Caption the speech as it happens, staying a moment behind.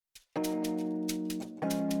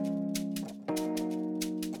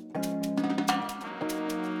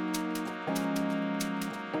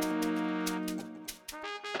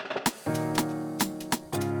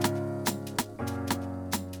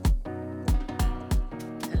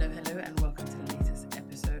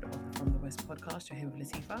podcast. You're here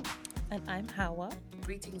with Latifa. And I'm Hawa.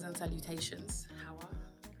 Greetings and salutations, Hawa.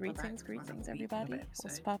 We're back Greetings, for another greetings, week, another everybody. What's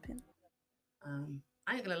episode. poppin'?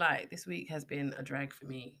 I ain't gonna lie, this week has been a drag for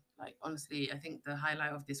me. Like, honestly, I think the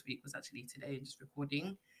highlight of this week was actually today, just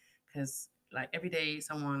recording, because like every day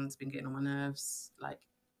someone's been getting on my nerves. Like,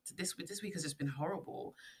 this week has just been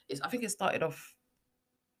horrible. I think it started off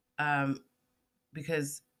um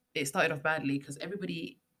because it started off badly because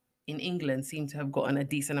everybody in England seemed to have gotten a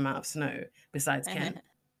decent amount of snow besides Kent.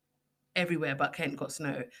 Everywhere but Kent got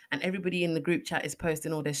snow, and everybody in the group chat is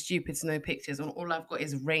posting all their stupid snow pictures, and all I've got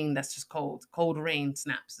is rain that's just cold rain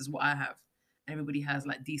snaps is what I have. Everybody has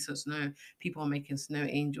like decent snow. People are making snow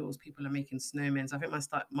angels. People are making snowmen. So I think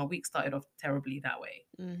my week started off terribly that way.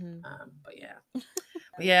 Mm-hmm. But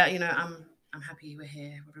yeah, I'm happy we're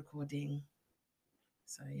here. We're recording.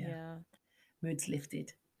 So yeah. Mood's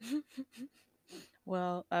lifted.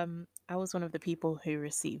 Well, I was one of the people who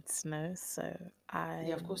received snow, so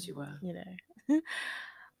Yeah, of course you were.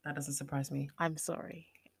 That doesn't surprise me. I'm sorry.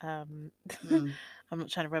 I'm not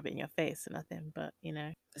trying to rub it in your face or nothing, but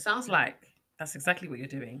It sounds like that's exactly what you're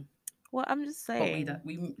doing. Well, I'm just saying. But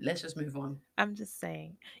let's just move on. I'm just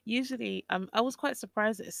saying. Usually, I was quite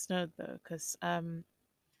surprised that it snowed though, because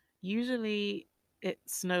usually it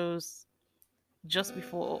snows just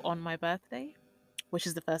before or on my birthday, which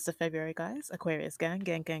is the 1st of February, guys. Aquarius gang.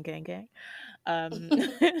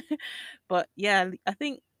 But yeah, I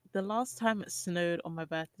think the last time it snowed on my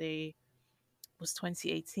birthday was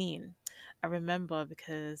 2018. I remember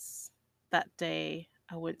because that day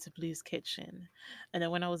I went to Blue's Kitchen, and then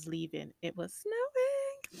when I was leaving, it was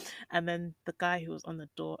snowing. And then the guy who was on the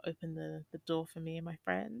door opened the door for me and my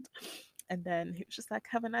friend. And then he was just like,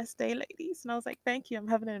 "Have a nice day, ladies." And I was like, "Thank you, I'm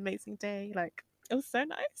having an amazing day." Like, it was so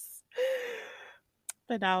nice.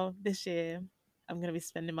 But now this year, I'm gonna be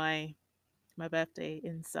spending my birthday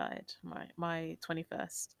inside, my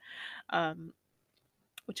 21st,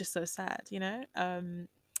 which is so sad,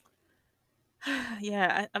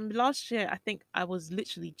 Yeah, last year I think I was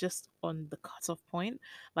literally just on the cutoff point.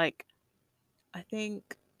 Like, I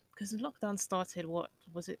think because lockdown started, what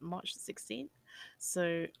was it, March 16th?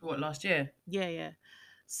 So what, last year? Yeah.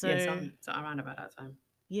 So yeah, so around about that time.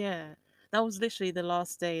 Yeah, that was literally the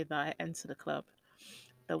last day that I entered the club.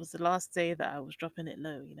 That was the last day that I was dropping it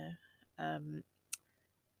low.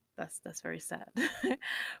 That's very sad.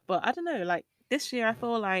 But I don't know, like this year I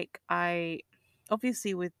feel like I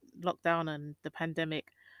obviously with lockdown and the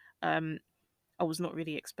pandemic, I was not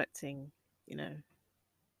really expecting,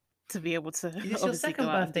 to be able to Is this your obviously go second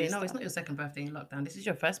out and do birthday? No, it's stuff. not your second birthday in lockdown. This is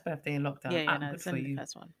your first birthday in lockdown. Yeah, no, Good it's for only the you.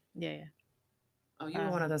 first one. Yeah. Oh, you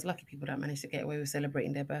were one of those lucky people that managed to get away with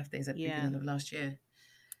celebrating their birthdays at the beginning of last year.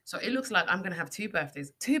 So it looks like I'm going to have two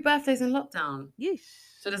birthdays. Two birthdays in lockdown. Yeesh.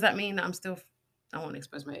 So does that mean that I won't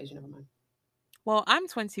expose my age, never mind. Well, I'm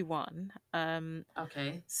 21.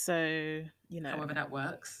 Okay. So, however that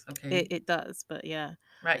works. Okay. It does, but yeah.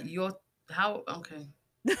 Right, okay.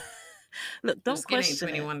 Look, don't skin question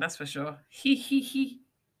ain't 21, it. that's for sure. He.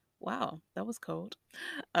 Wow, that was cold.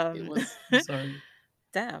 It was. I'm sorry.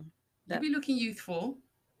 Damn. You be looking youthful.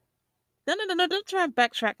 No, don't try and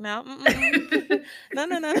backtrack now. No.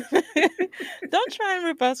 Don't try and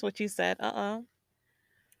reverse what you said.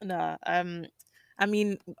 No. I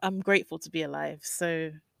mean, I'm grateful to be alive.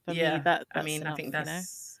 So for me, that's enough, I think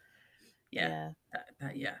that's yeah.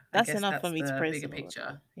 Yeah. That's enough for me to praise bigger the Lord.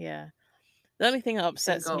 picture. Yeah. The only thing that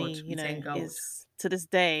upsets me, is to this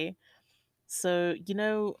day. So,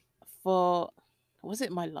 was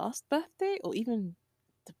it my last birthday or even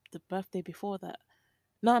the birthday before that?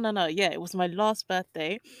 No. Yeah, it was my last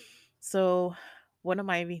birthday. So one of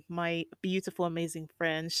my beautiful, amazing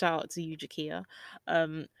friends, shout out to you, Jakia,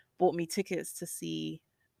 bought me tickets to see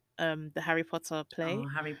the Harry Potter play. Oh,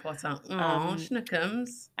 Harry Potter. Oh,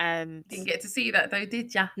 schnookums. And didn't get to see that though,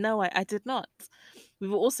 did ya? No, I did not. We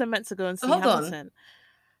were also meant to go and see Hold Hamilton.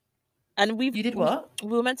 on. And you did what? We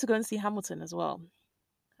were meant to go and see Hamilton as well.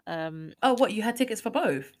 Oh, what? You had tickets for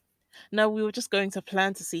both? No, we were just going to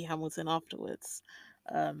plan to see Hamilton afterwards.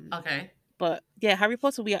 Okay. But yeah, Harry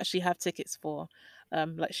Potter we actually have tickets for.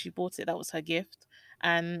 Like she bought it, that was her gift.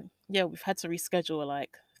 And yeah, we've had to reschedule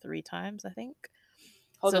like 3 times, I think.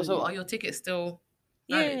 Hold on, so are your tickets still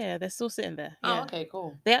valid? Yeah, they're still sitting there. Yeah. Oh, okay,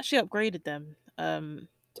 cool. They actually upgraded them.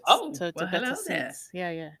 To better seats.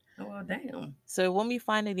 Yeah. Oh, well, damn. So when we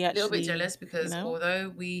finally actually... A little bit jealous because although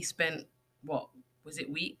we spent, what, was it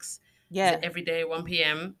weeks? Yeah. Every day at 1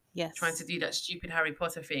 p.m. Yes. Trying to do that stupid Harry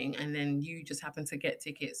Potter thing, and then you just happen to get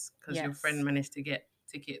tickets because your friend managed to get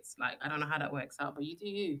tickets. Like, I don't know how that works out, but you do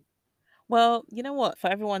you. Well, you know what? For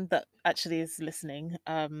everyone that actually is listening,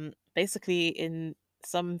 basically in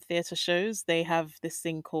some theatre shows, they have this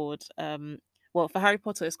thing called well, for Harry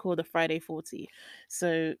Potter it's called the Friday 40.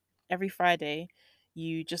 So every Friday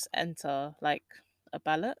you just enter like a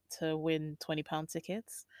ballot to win £20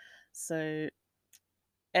 tickets. So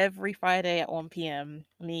every Friday at 1 p.m.,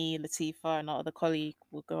 me, Latifa, and our other colleague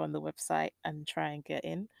will go on the website and try and get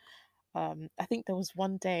in. I think there was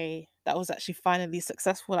one day that was actually finally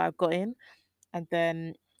successful. I got in, and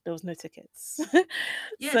then there was no tickets.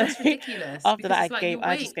 Yeah, So that's ridiculous after that, because it's like you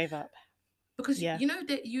I just wait. gave up. Because Yeah, you know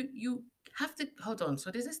that you have to hold on. So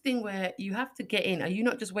there's this thing where you have to get in. Are you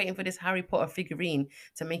not just waiting for this Harry Potter figurine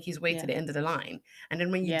to make his way to yeah, the end of the line? And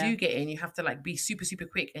then when you yeah, do get in, you have to like be super, super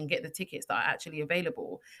quick and get the tickets that are actually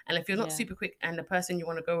available. And if you're not yeah. super quick and the person you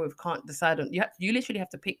want to go with can't decide on you literally have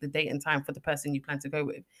to pick the date and time for the person you plan to go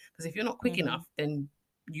with. Because if you're not quick Mm-hmm. enough, then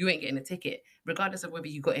you ain't getting a ticket, regardless of whether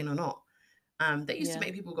you got in or not. That used to Yeah.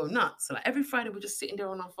 make people go nuts. So like every Friday, we're just sitting there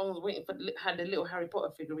on our phones waiting for had the little Harry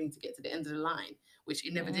Potter figurine to get to the end of the line, which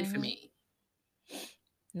it never did for Mm-hmm. me.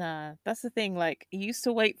 Nah, that's the thing. Like, you used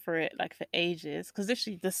to wait for it like for ages, because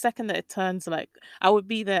literally the second that it turns, like, I would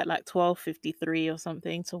be there at like 12:53 or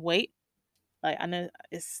something to wait. Like, I know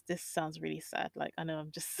this sounds really sad. Like, I know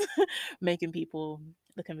I'm just making people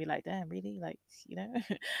look at me like, damn, really? Like, you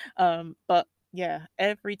know? But yeah,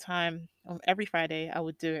 every time, every Friday, I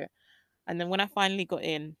would do it. And then when I finally got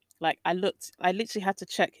in, like, I literally had to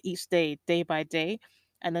check each day, day by day,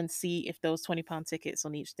 and then see if there was £20 tickets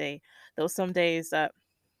on each day. There was some days that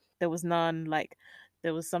there was none. Like,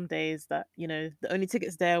 there was some days that, the only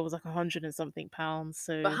tickets there was like 100 and something pounds.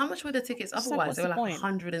 But So how much were the tickets just like, otherwise? what's They the were like point?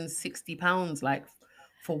 £160, like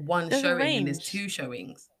for one There's a showing, and there's range. two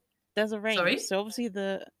showings. There's a range. Sorry? So obviously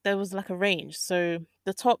there was like a range. So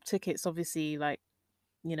the top tickets, obviously, like,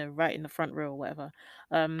 right in the front row or whatever.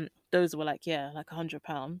 Those were like, yeah, like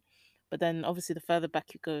 £100. But then obviously the further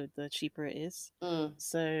back you go, the cheaper it is. Mm.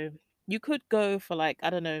 So you could go for like, I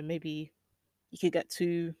don't know, maybe you could get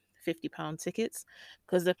two £50 tickets,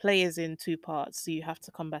 because the play is in two parts, so you have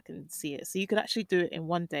to come back and see it. So you could actually do it in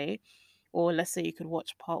one day, or let's say you could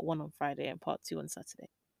watch part one on Friday and part two on Saturday.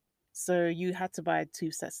 So you had to buy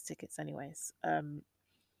two sets of tickets anyways,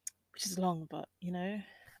 which is long, but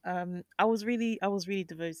I was really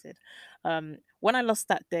devoted. When I lost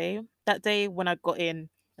that day when I got in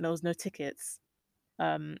and there was no tickets,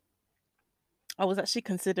 um, I was actually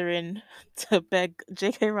considering to beg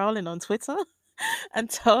J.K. Rowling on Twitter and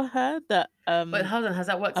tell her that But hold on, has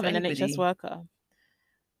that worked I'm for an NHS anybody? worker.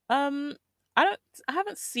 Um, I don't, I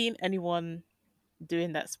haven't seen anyone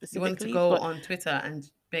doing that You wanted to specifically, go but on Twitter and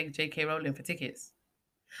beg JK Rowling for tickets?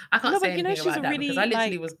 I can't no, say but anything she's about a that because I really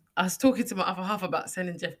literally like. was talking to my other half about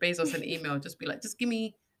sending Jeff Bezos an email, just be like, just give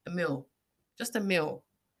me a meal, just a meal.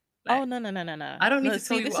 Oh, Like, no, no, no, no, no, I don't need no. to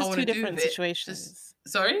tell See, you this what I is want to two do with different it. Just situations.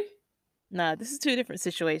 sorry. No, this is two different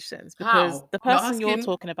situations, because How the you're person you're asking?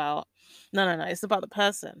 talking about, no, no, no, it's about the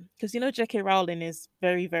person. Because J.K. Rowling is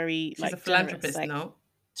very, very She's a like generous. philanthropist, Like, no?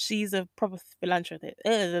 she's a proper philanthropist.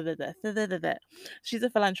 She's a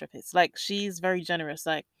philanthropist. Like, she's very generous.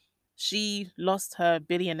 Like, she lost her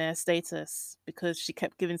billionaire status because she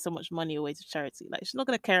kept giving so much money away to charity. Like, she's not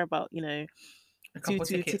gonna care about A couple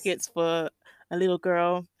two tickets. tickets for a little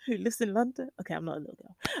girl who lives in London. Okay, I'm not a little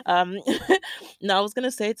girl. Um, no, I was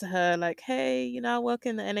gonna say to her like, hey, I work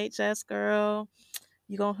in the NHS, girl.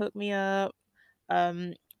 You gonna hook me up?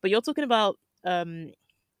 But you're talking about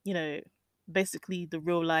you know, basically the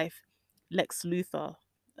real life Lex Luthor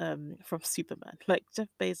from Superman. Like, Jeff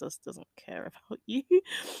Bezos doesn't care about you.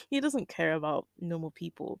 He doesn't care about normal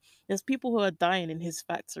people. There's people who are dying in his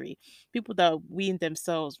factory, people that are weeing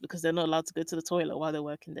themselves because they're not allowed to go to the toilet while they're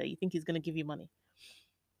working there. You think he's gonna give you money?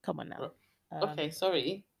 Come on now. Okay, Um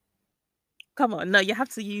sorry. Come on. No, you have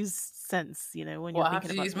to use sense, when you're Well, I have thinking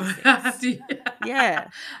to about use these my. I have things. to. Yeah.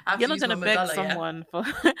 I have You're to not use my gonna beg medulla. Yeah. someone for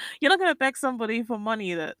you're not gonna beg somebody for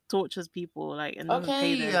money that tortures people, like, and doesn't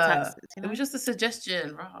pay Okay. their taxes, It was just a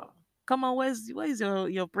suggestion. Rah. Come on, where's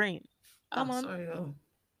your brain? Ah, Come on. sorry. Oh.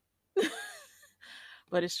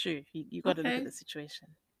 But it's true. You got to look at Okay. the situation.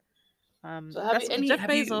 So have you That's any? Jeff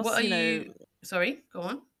Have you? What Bezos. are you? Sorry. Go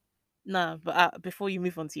on. No, but before you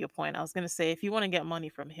move on to your point, I was gonna say, if you want to get money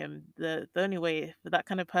from him, the only way for that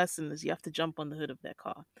kind of person is you have to jump on the hood of their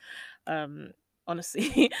car. Um,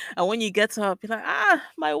 Honestly, and when you get up, you're like,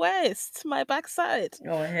 my waist, my backside.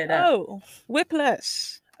 Oh, I hear that. Oh,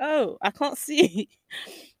 whiplash. Oh, I can't see.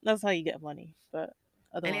 That's how you get money. But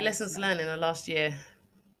Any otherwise, lessons no. learned in the last year?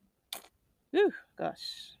 Ooh,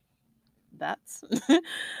 gosh, that's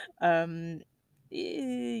um,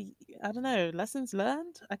 I don't know. Lessons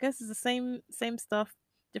learned. I guess it's the same stuff,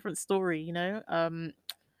 different story.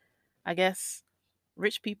 I guess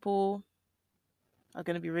rich people are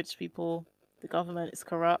going to be rich people. The government is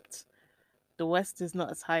corrupt. The West is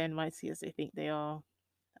not as high and mighty as they think they are.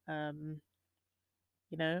 Um,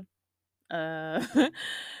 you know, uh,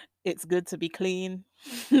 it's good to be clean.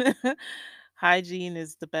 Hygiene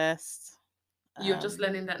is the best. You're just Um,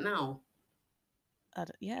 learning that now.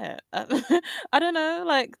 yeah, I don't know.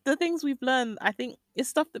 Like the things we've learned, I think it's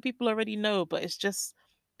stuff that people already know, but it's just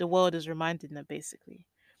the world is reminding them basically.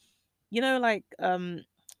 Like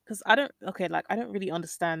because I don't really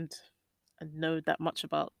understand and know that much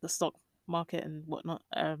about the stock market and whatnot.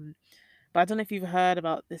 But I don't know if you've heard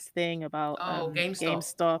about this thing about Oh, GameStop.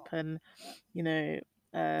 GameStop and you know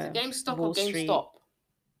Is it uh GameStop or Wall Street. GameStop?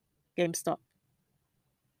 GameStop,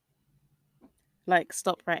 like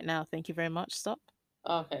stop right now. Thank you very much. Stop.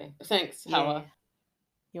 Okay, thanks, Yeah, Hawa.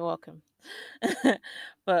 you're welcome.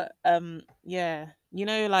 But yeah,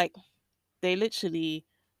 like they literally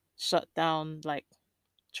shut down like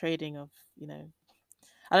trading of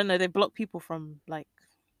I don't know, they block people from like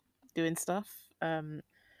doing stuff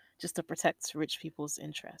just to protect rich people's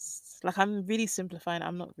interests. Like I'm really simplifying.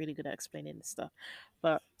 I'm not really good at explaining this stuff,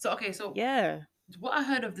 but So okay, so yeah, what I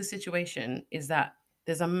heard of the situation is that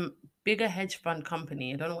there's a bigger hedge fund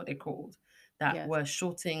company, I don't know what they're called, that yes, were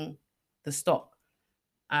shorting the stock.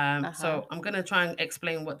 uh huh, So I'm gonna try and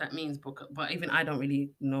explain what that means, but even I don't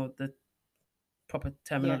really know the proper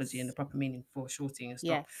terminology and the yes, proper meaning for shorting a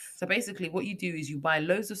stock. yes, So basically, what you do is you buy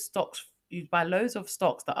loads of stocks. You buy loads of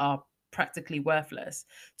stocks that are practically worthless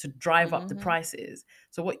to drive up the mm-hmm, prices.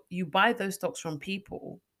 So what you buy those stocks from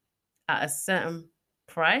people at a certain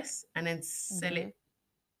price and then sell mm-hmm, it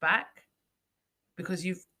back because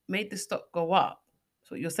you've made the stock go up.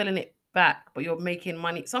 So you're selling it back, but you're making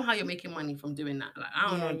money. Somehow you're making money from doing that. Like I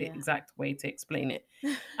don't yeah, know the yeah, exact way to explain it.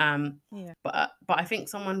 Um, yeah, but I think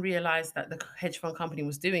someone realized that the hedge fund company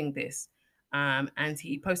was doing this, and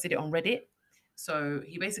he posted it on Reddit. So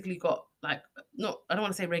he basically got like not I don't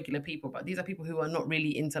want to say regular people, but these are people who are not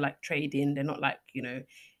really into like trading. They're not like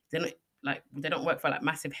they're not like they don't work for like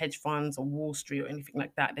massive hedge funds or Wall Street or anything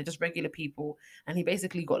like that. They're just regular people, and he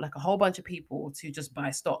basically got like a whole bunch of people to just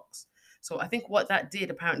buy stocks. So I think what that did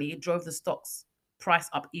apparently it drove the stocks price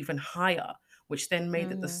up even higher, which then made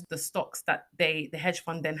mm, the stocks that the hedge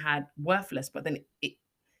fund then had worthless, but then it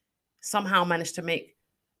somehow managed to make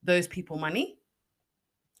those people money.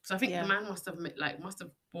 So I think the yeah, man must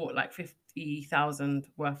have bought like 50,000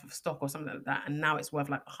 worth of stock or something like that, and now it's worth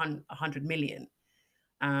like 100 million.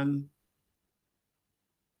 Um,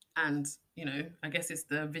 and I guess it's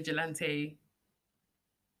the vigilante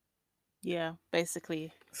yeah.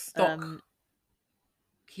 Basically, um, stock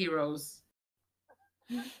heroes.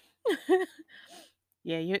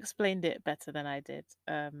 yeah, you explained it better than I did.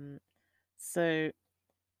 So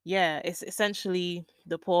yeah, it's essentially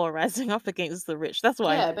the poor rising up against the rich. That's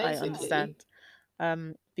what Yeah, I basically. understand.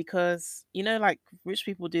 Because like rich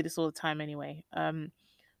people do this all the time anyway.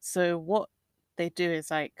 So what they do is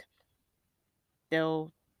like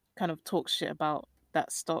they'll kind of talk shit about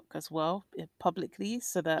that stock as well publicly,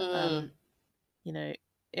 so that Mm, you know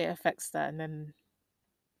it affects that, and then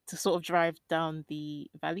to sort of drive down the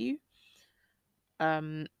value.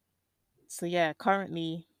 Um, so yeah,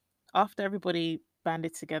 currently, after everybody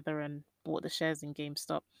banded together and bought the shares in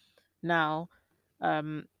GameStop, now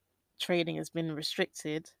um, trading has been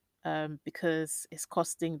restricted because it's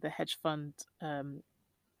costing the hedge fund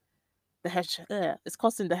it's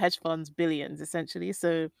costing the hedge funds billions essentially.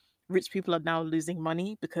 So rich people are now losing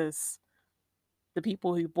money because the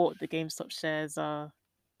people who bought the GameStop shares are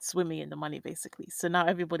swimming in the money basically. So now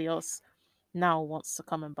everybody else now wants to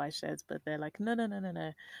come and buy shares, but they're like, no, no, no, no,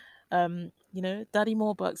 no. Daddy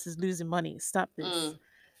Morebucks is losing money. Stop this. mm.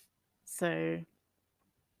 So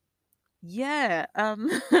yeah, I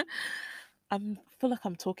feel like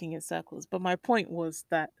I'm talking in circles, but my point was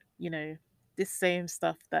that, this same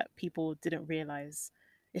stuff that people didn't realize,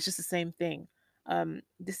 it's just the same thing.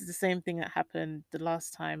 This is the same thing that happened the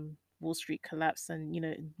last time Wall Street collapsed and,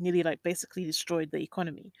 nearly like basically destroyed the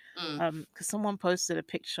economy. Mm, Because someone posted a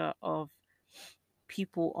picture of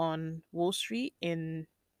people on Wall Street in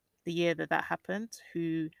the year that that happened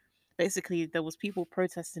who basically there was people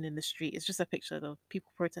protesting in the street. It's just a picture of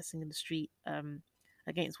people protesting in the street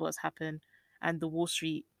against what's happened, and the Wall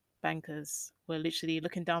Street bankers were literally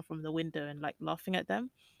looking down from the window and like laughing at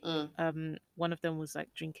them. mm, One of them was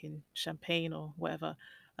like drinking champagne or whatever.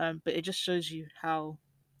 But it just shows you how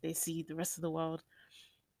they see the rest of the world.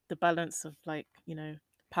 The balance of like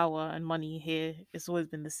power and money here, it's always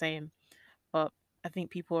been the same, but I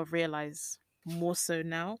think people have realized more so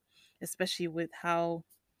now, especially with how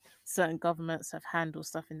certain governments have handled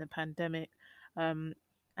stuff in the pandemic, um,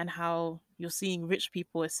 and how you're seeing rich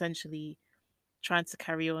people essentially trying to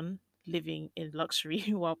carry on living in luxury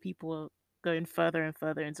while people are going further and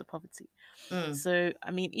further into poverty. Mm. So,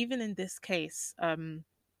 I mean, even in this case,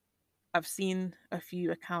 I've seen a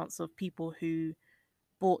few accounts of people who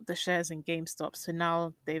bought the shares in GameStop. So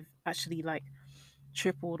now they've actually like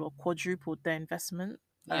tripled or quadrupled their investment,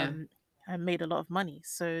 Yeah. um, and made a lot of money.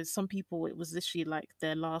 So some people, it was literally like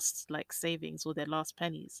their last like savings or their last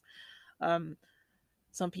pennies. Um,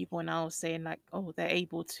 some people are now saying like, oh, they're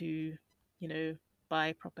able to, you know,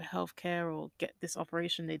 buy proper healthcare or get this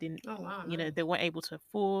operation they didn't, Oh wow, they nice. weren't able to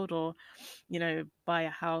afford, or buy a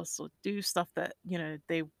house or do stuff that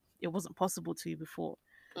it wasn't possible to before.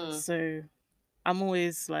 Mm. So I'm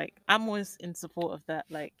always in support of that,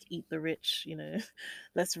 like eat the rich,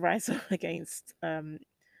 let's rise up against the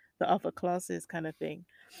upper classes kind of thing.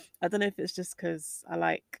 I don't know if it's just because I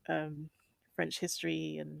like French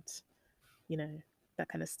history and you know that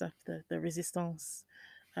kind of stuff, the resistance.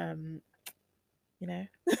 Um, you know,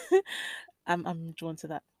 I'm drawn to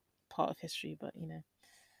that part of history, but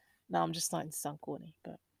now I'm just starting to sound corny.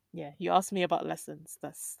 But yeah, you asked me about lessons.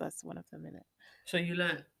 That's one of them in it. So you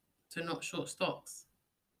learnt to not short stocks.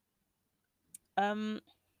 Um,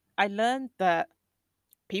 I learned that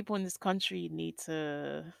people in this country need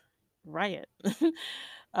to riot.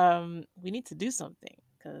 We need to do something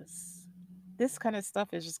because this kind of stuff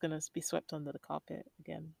is just gonna be swept under the carpet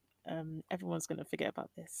again. Everyone's gonna forget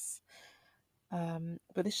about this.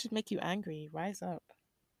 But this should make you angry. Rise up.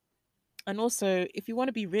 And also, if you want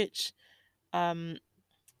to be rich, um,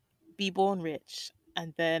 be born rich,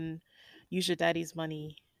 and then use your daddy's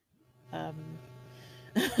money. Um,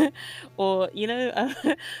 or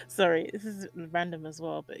sorry, this is random as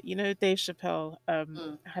well, but Dave Chappelle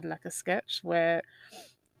Mm. had like a sketch where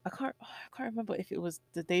I can't remember if it was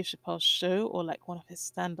the Dave Chappelle show or like one of his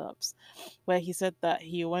stand-ups, where he said that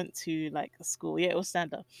he went to like a school. Yeah, it was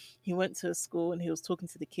stand-up. He went to a school and he was talking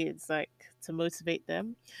to the kids like to motivate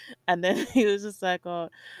them, and then he was just like, "Oh,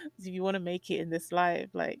 if you want to make it in this life,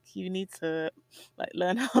 like you need to like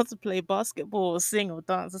learn how to play basketball or sing or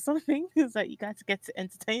dance or something." It's like you got to get to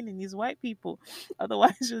entertaining these white people,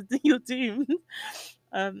 otherwise you're doomed.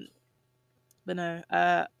 Um, but no,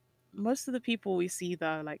 most of the people we see that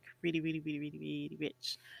are like really, really, really, really, really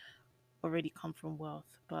rich already come from wealth.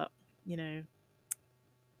 But you know,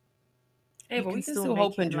 Hey, you but we can can still still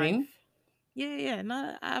make hope it and in life. dream. Yeah, yeah.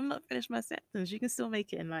 No, I'm not finished my sentence. You can still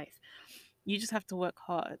make it in life. You just have to work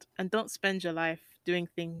hard and don't spend your life doing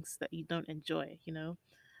things that you don't enjoy.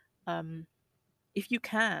 Um, if you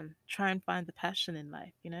can, try and find the passion in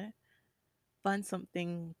life. Find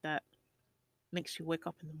something that makes you wake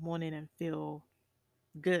up in the morning and feel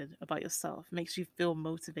good about yourself, makes you feel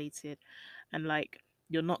motivated and like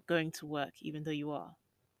you're not going to work even though you are.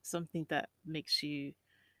 Something that makes you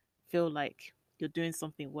feel like you're doing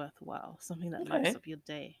something worthwhile, something that lights Okay. up your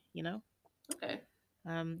day. Okay.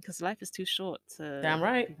 Because life is too short to Damn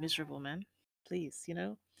right. be miserable, man. Please.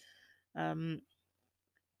 Um,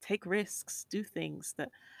 take risks, do things that,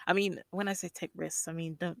 I mean, when I say take risks, I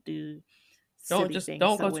mean, don't do silly things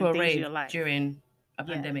Don't that go will to a endanger rave your life. during a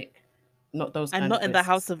Yeah. pandemic. Not those And kind not of in the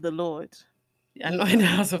house risks. of the Lord And not in the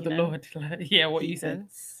either, house of the Lord. Yeah, what you said.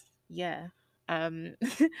 heathens. Yeah. Um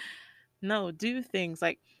no, do things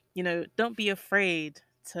like, don't be afraid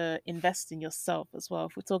to invest in yourself as well.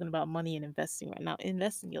 If we're talking about money and investing right now,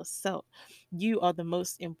 invest in yourself. You are the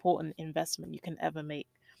most important investment you can ever make.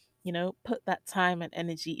 Put that time and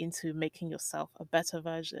energy into making yourself a better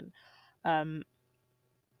version. Um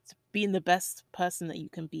being the best person that you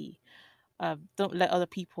can be. Don't let other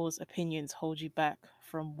people's opinions hold you back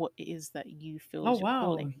from what it is that you feel Oh is your wow.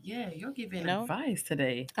 calling. Yeah, you're You giving know, advice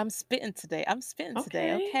today. I'm spitting today. I'm spitting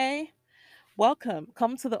today. Okay. Okay. Welcome.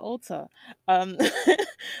 Come to the altar. Um,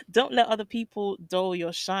 don't let other people dull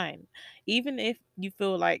your shine. Even if you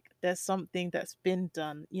feel like there's something that's been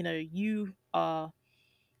done, you are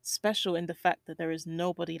special in the fact that there is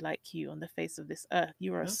nobody like you on the face of this earth.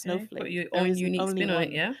 You are a Okay. Put snowflake. your There own is unique only spin on it,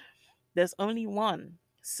 one. yeah? There's only one.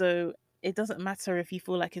 So it doesn't matter if you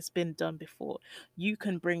feel like it's been done before. You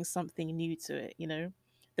can bring something new to it.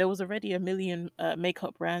 There was already a million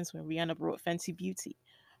makeup brands when Rihanna brought Fenty Beauty,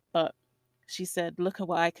 but she said, "Look at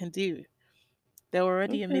what I can do." There were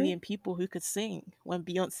already a Okay. million people who could sing when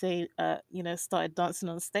Beyonce, started dancing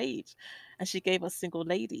on stage, and she gave us single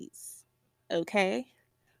ladies. Okay,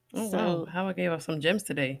 Oh wow. so Howard gave us some gems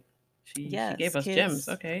today. She yes, gave us gems.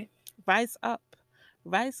 kids, Okay. rise up,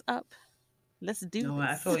 rise up. Let's do No,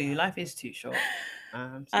 I this. feel you. Life is too short. So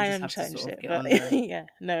you I just am have to chatting sort of shit, get but on the yeah,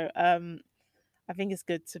 no. I think it's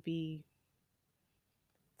good to be.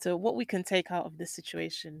 So what we can take out of this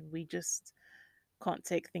situation, we just can't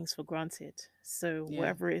take things for granted. So Yeah.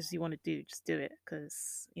 whatever it is you want to do, just do it,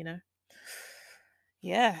 because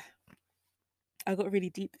yeah, I got really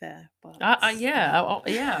deep there, but Yeah,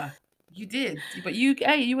 yeah, you did. But you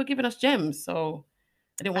were giving us gems, so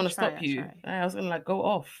I didn't I want to try, stop I you. try, I was gonna like go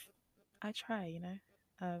off. I try,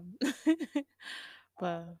 Um,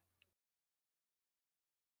 but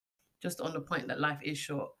Just on the point that life is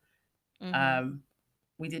short. mhm, Um,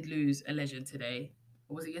 we did lose a legend today.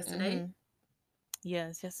 Or was it yesterday? mhm, yeah,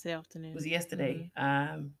 it's yesterday Was afternoon. it yesterday?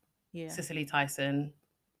 Mhm, yeah, Cicely Tyson.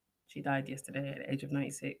 She died yesterday at the age of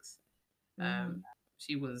 96. Um, mhm,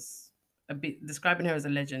 she was a bit describing her as a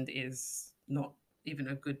legend is not even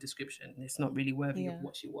a good description. It's not really worthy of yeah,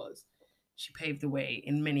 what she was. She paved the way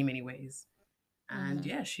in many, many ways. And mhm,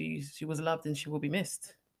 yeah, she was loved and she will be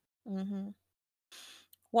missed. mhm.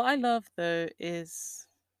 What I love though is,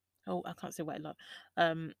 oh, I can't say what I love.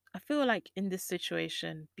 I feel like in this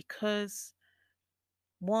situation, because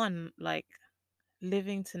one, like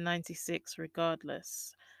living to 96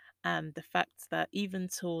 regardless, and the fact that even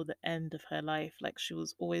till the end of her life, like she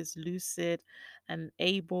was always lucid and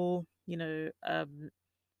able,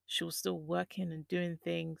 she was still working and doing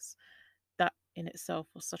things. That in itself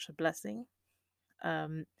was such a blessing.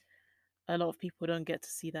 Um, a lot of people don't get to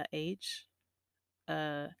see that age.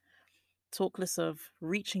 Uh, talk less of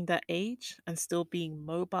reaching that age and still being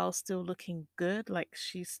mobile, still looking good. Like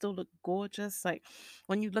she still looked gorgeous. Like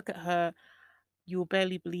when you look at her, you'll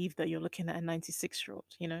barely believe that you're looking at a 96-year-old.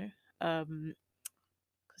 Um,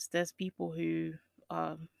 because there's people who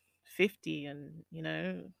are 50 and,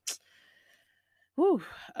 whew,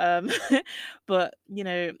 um, but,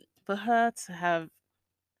 for her to have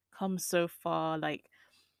come so far, like,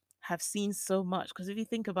 have seen so much, because if you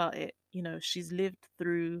think about it, she's lived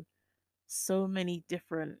through so many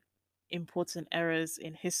different important eras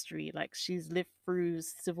in history. Like she's lived through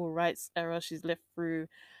civil rights era, she's lived through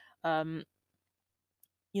um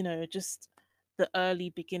just the early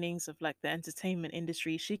beginnings of like the entertainment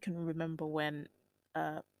industry. She can remember when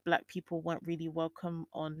black people weren't really welcome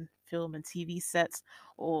on film and TV sets,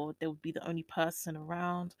 or they would be the only person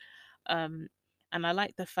around. Um, and I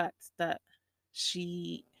like the fact that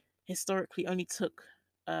she historically only took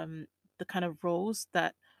the kind of roles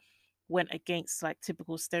that went against like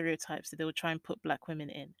typical stereotypes that they would try and put black women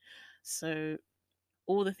in. So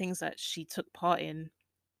all the things that she took part in,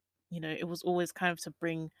 it was always kind of to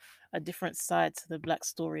bring a different side to the black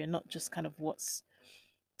story and not just kind of what's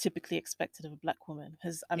typically expected of a black woman.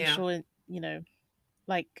 Because I'm Yeah. sure,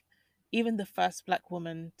 like even the first black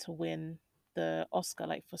woman to win the Oscar,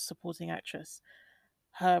 like for supporting actress,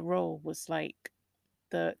 her role was like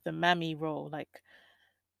the mammy role, like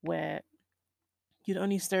where you'd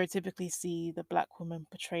only stereotypically see the black woman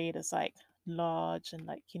portrayed as like large and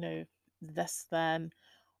like, less than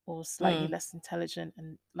or slightly Mm. less intelligent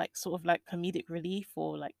and like sort of like comedic relief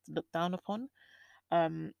or like looked down upon.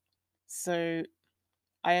 Um, so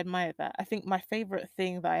I admire that. I think my favorite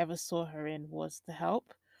thing that I ever saw her in was The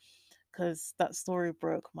Help, because that story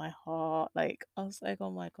broke my heart. Like I was like,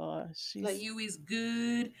 oh my gosh, Like she's you is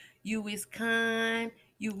good, you is kind,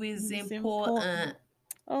 you is he's important. important.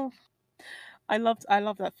 Oh, I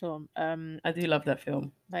love that film. I do love that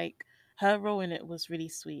film. Like her role in it was really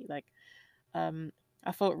sweet. Like um,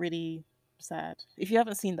 I felt really sad. If you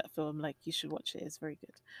haven't seen that film, like you should watch it. It's very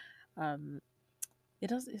good. Um,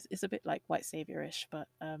 it's a bit like white savior-ish, but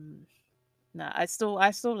nah, I still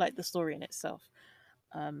like the story in itself.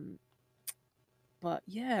 Um, but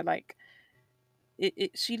yeah, like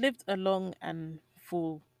she lived a long and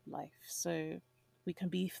full life, so we can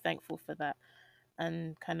be thankful for that.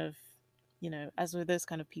 And kind of, as with those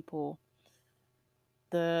kind of people,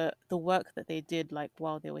 the work that they did like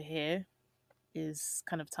while they were here is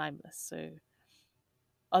kind of timeless. So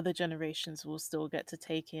other generations will still get to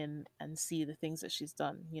take in and see the things that she's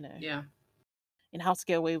done. Yeah. In How to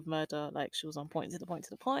Get Away with Murder, like she was on point to the point to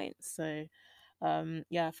the point. So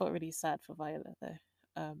yeah, I felt really sad for Viola though.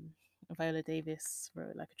 Viola Davis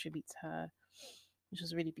wrote like a tribute to her, which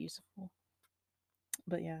was really beautiful.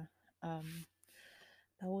 But yeah, um,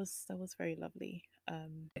 that was very lovely.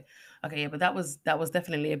 Okay, yeah, but that was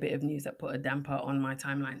definitely a bit of news that put a damper on my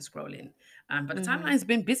timeline scrolling. But the Mm-hmm. timeline's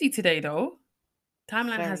been busy today though.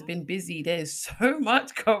 Timeline has Very. been busy. There's so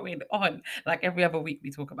much going on. Like every other week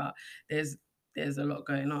we talk about, there's there's a lot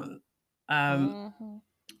going on. Um, Mm-hmm.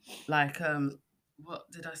 like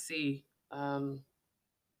what did I see?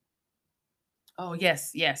 Oh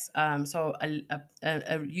yes, yes. So a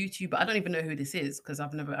YouTuber. I don't even know who this is because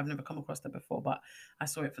I've never come across that before, but I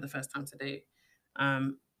saw it for the first time today.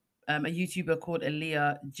 Um, a YouTuber called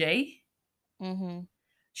Aaliyah J. Mm-hmm.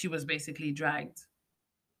 She was basically dragged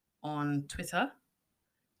on Twitter.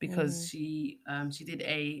 because Mm-hmm. she did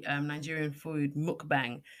a Nigerian food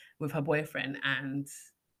mukbang with her boyfriend, and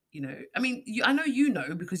I mean, I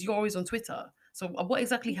know because you're always on Twitter. So what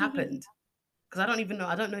exactly happened? Because I don't even know.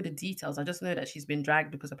 I don't know the details. I just know that she's been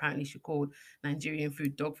dragged because apparently she called Nigerian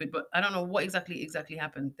food dog food, but I don't know what exactly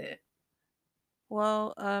happened there.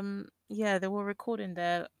 Well, yeah, they were recording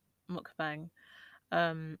their mukbang,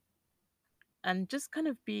 um, and just kind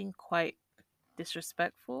of being quite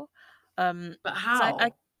disrespectful. But Because how?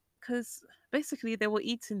 because basically they were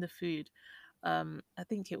eating the food. I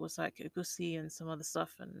think it was like egusi and some other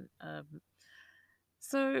stuff, and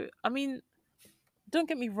so I mean, don't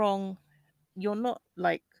get me wrong, you're not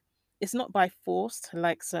like it's not by force to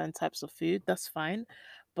like certain types of food. That's fine,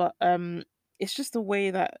 but it's just the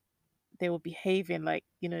way that they were behaving, like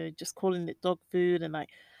just calling it dog food and like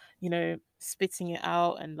spitting it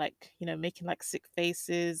out and like making like sick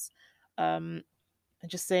faces, um and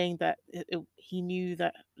just saying that he knew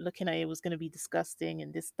that looking at it was going to be disgusting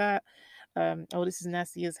and this that, oh, this is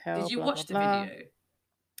nasty as Did hell, you blah blah watch the blah. video?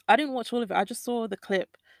 I didn't watch all of it. I just saw the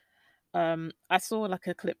clip. I saw like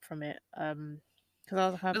a clip from it, because I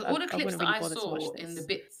was like, Because I, all the I clips wouldn't that really I bother to watch saw in the this.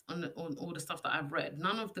 bits on all the stuff that I've read,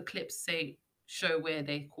 none of the clips show where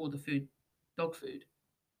they call the food dog food.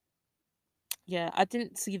 Yeah, I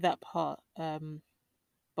didn't see that part.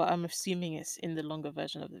 But I'm assuming it's in the longer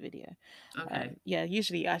version of the video. Okay. Yeah,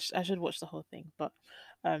 usually I should watch the whole thing, but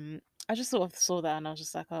um, I just sort of saw that and I was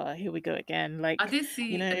just like, oh, here we go again. I Like, did you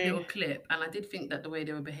see a know, little clip, and I did think that the way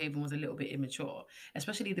they were behaving was a little bit immature,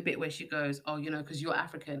 especially the bit where she goes, "Oh, because you're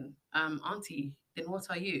African, auntie. Then what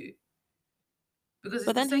are you?" Because it's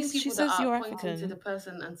but the then same she people that says are you're pointing to African. the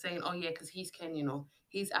person and saying, "Oh yeah, because he's Kenyan or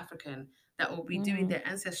he's African," that will be doing Hmm. their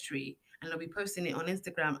ancestry and they'll be posting it on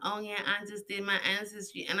Instagram. Oh yeah, I just did my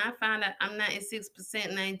ancestry and I found out I'm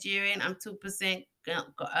 96% Nigerian, I'm 2%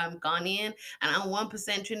 Ghanaian, and I'm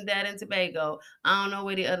 1% Trinidad and Tobago. I don't know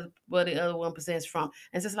where the other 1% is from. And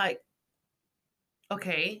it's just like,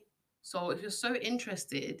 okay, so if you're so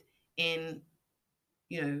interested in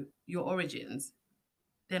your origins,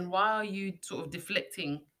 then why are you sort of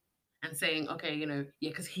deflecting and saying, okay, yeah,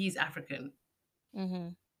 because he's African, Hmm.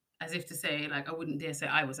 as if to say, like, I wouldn't dare say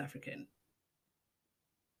I was African.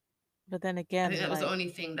 But then I think again, that was the like, only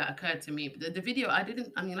thing that occurred to me. But the video, I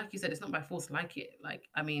didn't, I mean, like you said, it's not by force like it. Like,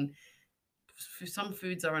 I mean, some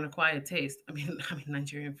foods are an acquired taste. I mean,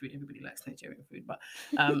 Nigerian food, everybody likes Nigerian food,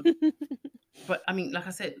 um, but I mean, like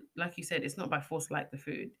I said, like you said, it's not by force like the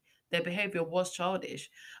food. Their behavior was childish.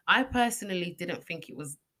 I personally didn't think it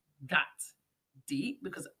was that deep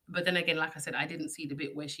but then again, like I said, I didn't see the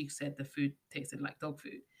bit where she said the food tasted like dog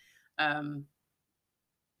food. Um,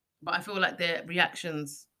 but I feel like their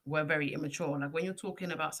reactions were very immature. Like when you're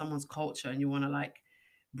talking about someone's culture and you want to like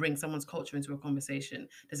bring someone's culture into a conversation,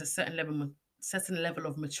 there's a certain level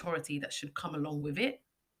of maturity that should come along with it,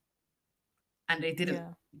 and they didn't.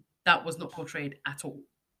 yeah. That was not portrayed at all.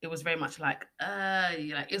 It was very much like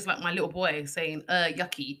it's like my little boy saying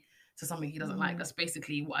yucky to something he doesn't like. Hmm. That's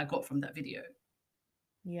basically what I got from that video.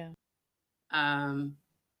 Yeah. Um,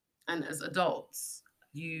 and as adults,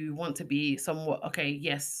 you want to be somewhat okay.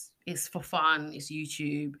 Yes, it's for fun. It's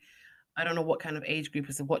YouTube. I don't know what kind of age group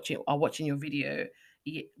is watching your video,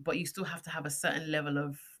 but you still have to have a certain level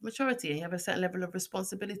of maturity and you have a certain level of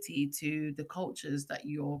responsibility to the cultures that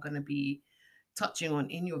you're going to be touching on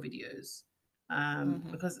in your videos. Hmm.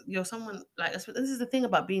 Because you're someone like this is the thing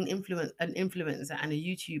about being an influencer and a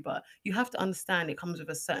YouTuber. You have to understand it comes with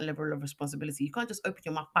a certain level of responsibility. You can't just open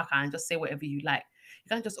your mouth back and just say whatever you like. You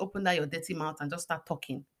can't just open that your dirty mouth and just start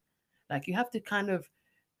talking. Like you have to kind of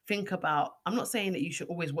think about. I'm not saying that you should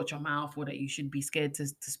always watch your mouth or that you should be scared to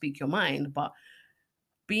speak your mind, but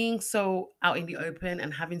being so out in the open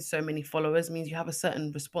and having so many followers means you have a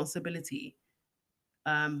certain responsibility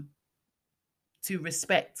um, to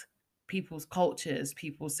respect people's cultures,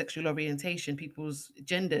 people's sexual orientation, people's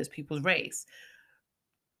genders, people's race.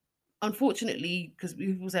 Unfortunately, because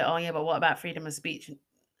people say, "Oh yeah, but what about freedom of speech?"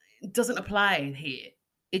 It doesn't apply here.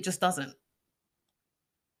 It just doesn't.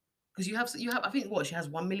 Because you have I think what she has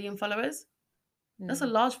 1 million followers. That's a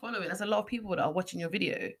Mm. large following. That's a lot of people that are watching your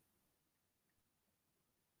video.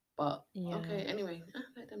 But Yeah. okay, anyway,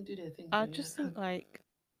 let them do their thing, I Joey. just think like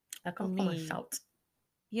I for can't come and me, shout.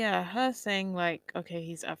 yeah, her saying like, okay,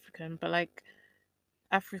 he's African, but like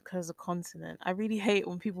Africa's a continent. I really hate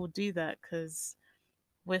when people do that because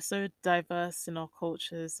we're so diverse in our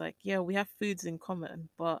cultures. Like, yeah, we have foods in common,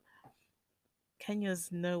 but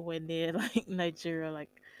Kenya's nowhere near like Nigeria, like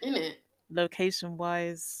In it. location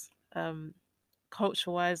wise,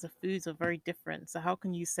 culture wise, the foods are very different. So how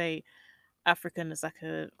can you say African as like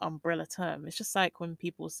a umbrella term. It's just like when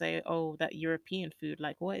people say, "Oh, that European food."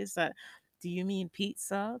 Like, what is that? Do you mean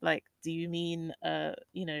pizza? Like, do you mean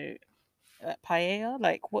paella?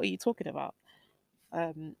 Like, what are you talking about?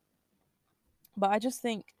 Um, but I just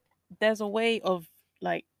think there's a way of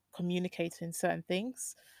like communicating certain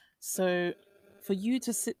things. So for you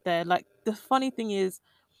to sit there, like the funny thing is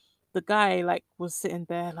the guy like was sitting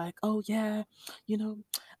there like, oh yeah, you know,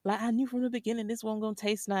 like I knew from the beginning this one gonna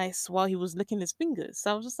taste nice while he was licking his fingers.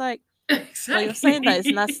 So I was just like you're saying that it's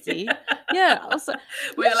Exactly. nasty. Yeah, I was like,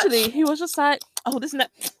 Where you're like, literally, he was just like, oh, this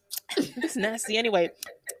nasty anyway.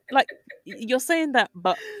 Like you're saying that,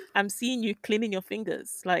 but I'm seeing you cleaning your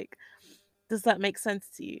fingers. Like, does that make sense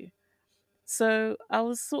to you? So I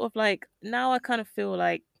was sort of like, now I kind of feel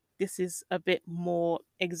like this is a bit more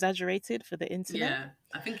exaggerated for the internet yeah,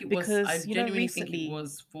 I think it was. I because genuinely think it recently,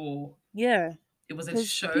 was for. yeah, It was a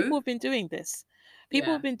because show. people have been doing this. People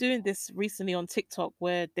Yeah. have been doing this recently on TikTok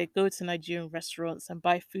where they go to Nigerian restaurants and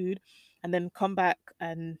buy food and then come back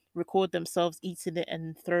and record themselves eating it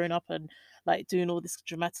and throwing up and like doing all this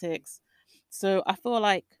dramatics. So I feel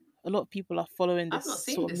like a lot of people are following I've this not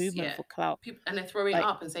seen sort of this movement for yet. clout. People, and they're throwing Like,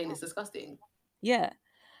 up and saying it's disgusting. yeah.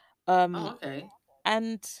 Oh, Um okay.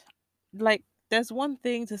 and like there's one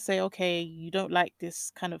thing to say, okay, you don't like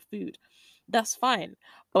this kind of food. That's fine.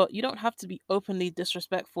 But you don't have to be openly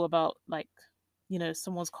disrespectful about like,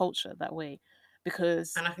 someone's culture that way.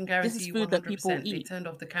 Because And I can this guarantee is you food that people 100% they eat. turned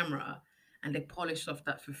off the camera and they polished off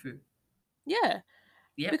that fufu. Yeah.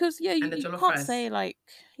 Yep. Because yeah, And the you jollof can't rice. say like,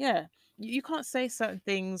 yeah, you can't say certain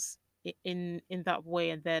things in that way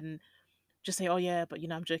and then just say, "Oh yeah, but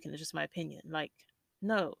I'm joking. It's just my opinion." Like,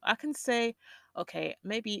 no, I can say, okay,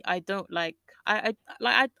 maybe I don't like I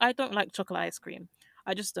don't like chocolate ice cream.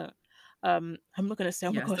 I just don't. I'm not gonna say,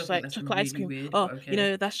 "Oh my Yeah, I still gosh, think like that's chocolate ice really cream." weird, Oh, but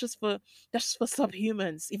okay. that's just for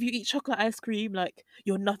subhumans. If you eat chocolate ice cream, like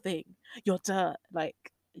you're nothing. You're dirt. Like,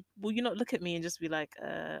 will you not look at me and just be like,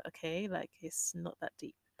 okay, like it's not that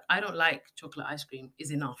deep. I don't like chocolate ice cream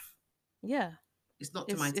is enough. Yeah, It's not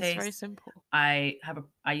to my it's very taste. simple. I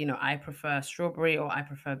prefer strawberry or I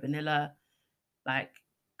prefer vanilla. Like,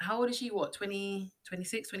 how old is she? What, 20,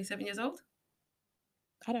 26, 27 years old?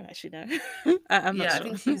 I don't actually know. I'm not Yeah, I sure.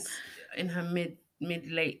 think she's in her mid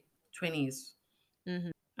late 20s.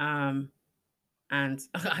 Hmm. Um, and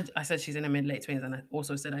I said she's in her mid late 20s, and I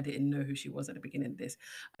also said I didn't know who she was at the beginning of this.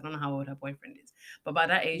 I don't know how old her boyfriend is, but by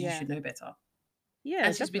that age, you Yeah. should know better. Yeah,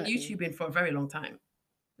 And she's been definitely. YouTubing for a very long time.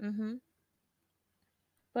 Hmm.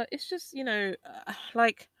 But it's just,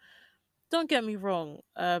 like, don't get me wrong.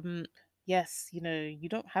 Yes, you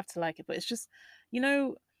don't have to like it, but you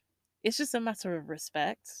know, it's just a matter of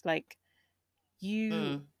respect. Like, you,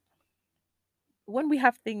 Mm, when we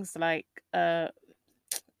have things like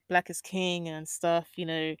Black is King and stuff,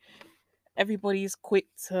 everybody's quick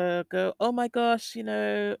to go, oh my gosh,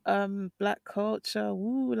 black culture,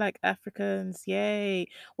 woo, like Africans, yay,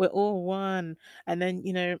 we're all one. And then,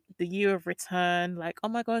 the year of return, like, oh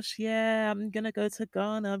my gosh, yeah, I'm gonna go to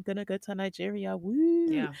Ghana, I'm gonna go to Nigeria, woo.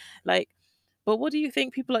 yeah. Like, but what do you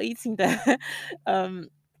think people are eating there? um,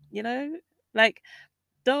 you know, like,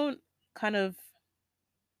 don't kind of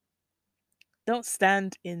don't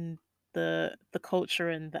stand in the culture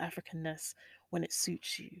and the Africanness when it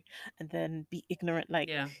suits you, and then be ignorant like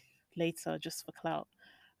Yeah. later just for clout.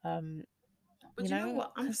 Um, But you know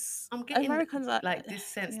what? because I'm getting Americans are, like this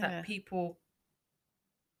sense that yeah. people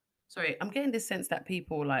sorry, I'm getting this sense that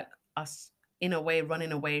people like us in a way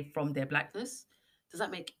running away from their blackness. Does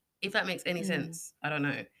that make if that makes any Mm, sense? I don't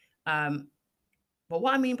know. Um, but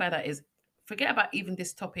what I mean by that is forget about even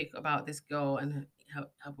this topic about this girl and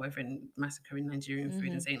her boyfriend massacring Nigerian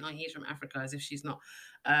food and mm-hmm, saying, oh, he's from Africa as if she's not.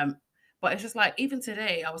 Um, but it's just like even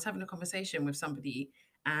today I was having a conversation with somebody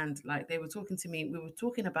and like they were talking to me, we were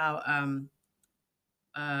talking about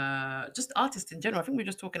just artists in general. I think we are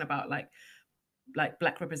just talking about like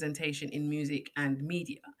black representation in music and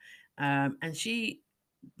media. And she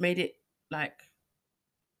made it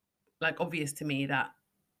like obvious to me that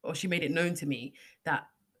or she made it known to me that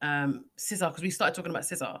Scissor, because we started talking about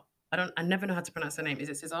Scissor. I never know how to pronounce her name. Is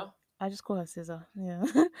it Scissor? I just call her Scissor. Yeah.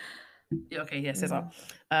 Yeah, okay, yeah, Scissor.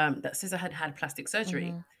 Mm-hmm, That Scissor had plastic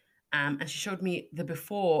surgery. mm-hmm, And she showed me the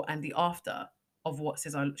before and the after of what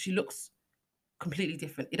Scissor. She looks completely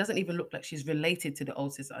different. It doesn't even look like she's related to the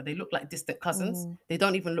old Scissor. They look like distant cousins. mm, They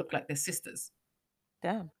don't even look like they're sisters.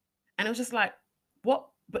 damn, And it was just like, what?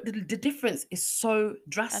 But the difference is so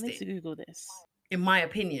I need to drastic, Google this. in my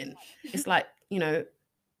opinion. It's like,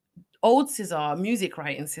 old Scissor, music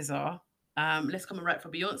writing Scissor, Let's Come and Write for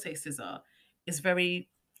Beyonce Scissor, is very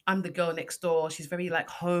I'm the girl next door. She's very like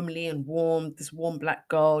homely and warm, this warm black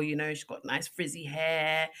girl, she's got nice frizzy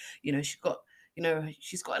hair, she's got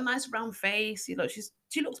a nice round face,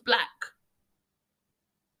 she looks black.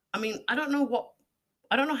 I mean, I don't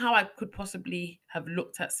know how I could possibly have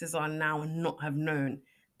looked at Cezanne now and not have known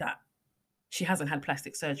that she hasn't had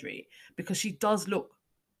plastic surgery, because she does look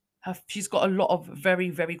she's got a lot of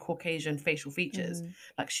very, very Caucasian facial features. Mm-hmm.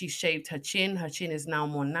 Like, she's shaved her chin. Her chin is now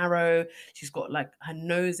more narrow. She's got like her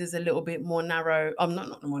nose is a little bit more narrow.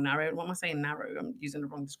 Not more narrow. What am I saying? Narrow. I'm using the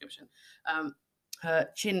wrong description. Her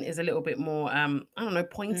chin is a little bit more I don't know,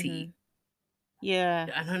 Mm-hmm. pointy. Yeah.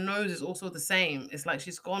 And her nose is also the same. It's like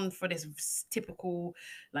she's gone for this typical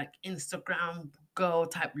like Instagram girl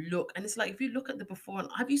type look. And it's like, if you look at the before, and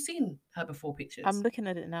have you seen her before I'm pictures? looking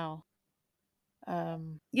at it now.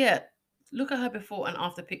 Yeah, look at her before and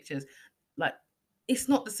after pictures. Like, it's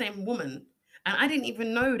not the same woman. And I didn't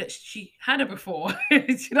even know that she had a before. Do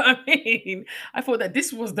you know what I mean? I thought that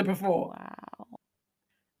this was the before. Wow.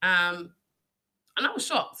 And I was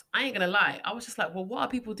shocked. I ain't gonna lie. I was just like, well, what are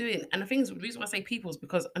people doing? And the reason why I say people is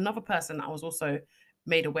because another person I was also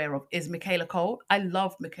made aware of is Michaela Cole. I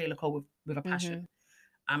love Michaela Cole with a passion. Mm-hmm.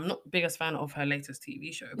 I'm not the biggest fan of her latest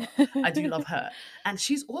TV show, but I do love her. And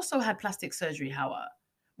she's also had plastic surgery, Howard,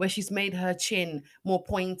 where she's made her chin more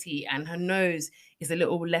pointy and her nose is a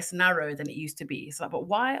little less narrow than it used to be. It's like, but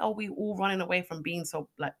why are we all running away from being so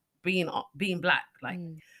like being black? Like,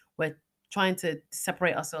 Mm. we're trying to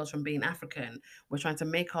separate ourselves from being African. We're trying to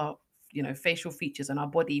make our facial features and our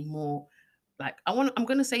body more like, I'm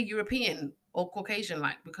gonna say European or Caucasian,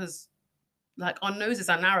 like, because like our noses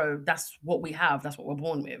are narrow. That's what we have. That's what we're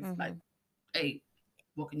born with. Mm-hmm. Like, hey,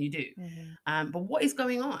 what can you do? Mm-hmm. But what is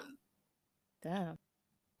going on? Damn.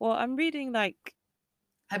 Well, I'm reading like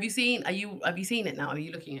Have you seen? Have you seen it now? Are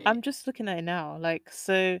you looking at it? I'm just looking at it now. Like,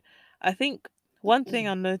 so I think one thing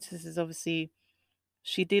I noticed is obviously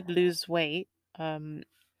she did lose weight. Um,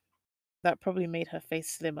 that probably made her face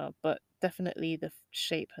slimmer, but definitely the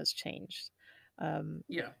shape has changed. Um,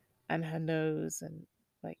 Yeah. and her nose and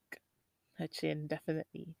like her chin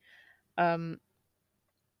definitely. Um,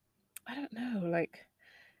 I don't know, like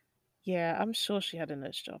yeah, I'm sure she had a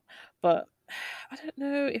nose job, but I don't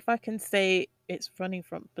know if I can say it's running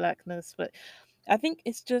from blackness, but I think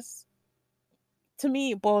it's just to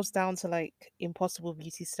me it boils down to like impossible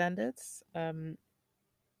beauty standards.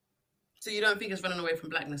 So you don't think it's running away from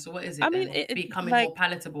blackness? So what is I it mean then? Becoming more like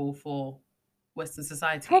palatable for Western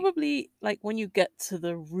society? probably like when you get to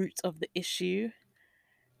the root of the issue,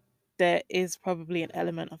 there is probably an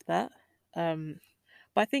element of that. Um,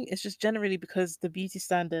 but I think it's just generally because the beauty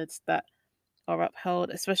standards that are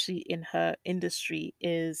upheld, especially in her industry,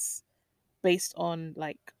 is based on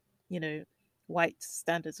like, you know, white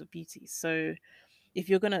standards of beauty. So if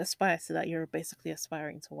you're gonna aspire to that, you're basically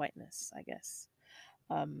aspiring to whiteness, I guess.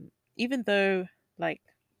 Even though like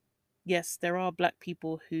yes, there are black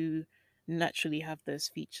people who naturally have those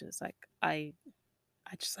features. Like I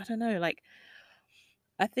don't know, like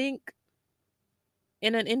I think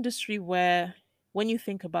in an industry where when you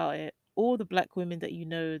think about it, all the black women that you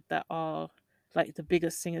know that are like the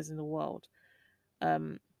biggest singers in the world,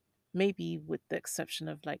 um, maybe with the exception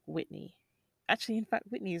of like Whitney. Actually, in fact,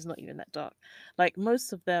 Whitney is not even that dark. Like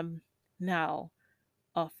most of them now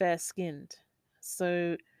are fair skinned.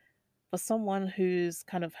 So for someone who's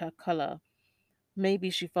kind of her color, maybe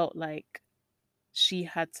she felt like she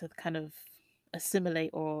had to kind of assimilate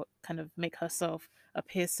or kind of make herself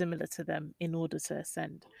appear similar to them in order to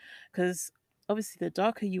ascend. Because obviously, the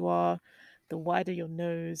darker you are, the wider your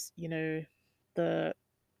nose, you know, the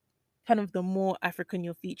kind of the more African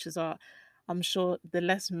your features are, I'm sure the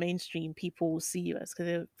less mainstream people will see you as because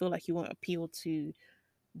they feel like you won't appeal to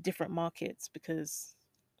different markets because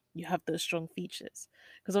you have those strong features.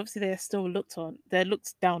 Because obviously they're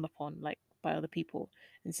looked down upon like by other people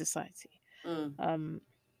in society. Mm.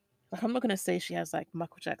 Like I'm not gonna say she has like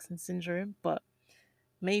Michael Jackson syndrome, but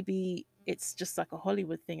maybe it's just like a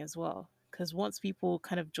Hollywood thing as well. Because once people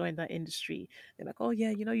kind of join that industry, they're like, oh yeah,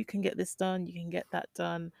 you know, you can get this done, you can get that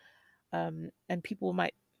done, and people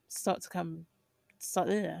might start to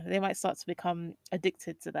they might start to become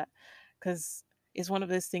addicted to that because it's one of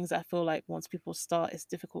those things I feel like once people start, it's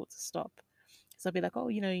difficult to stop. So I'll be like, oh,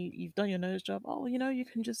 you know, you've done your nose job. Oh, you know, you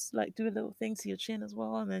can just like do a little thing to your chin as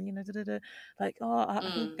well, and then you know, da, da, da. Like, oh, I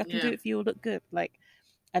can do Yeah. it for you. Look good, like,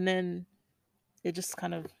 and then it just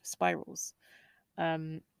kind of spirals.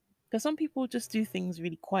 Um, because some people just do things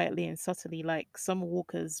really quietly and subtly, like Summer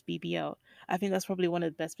Walker's BBL. I think that's probably one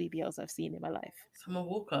of the best BBLs I've seen in my life. Summer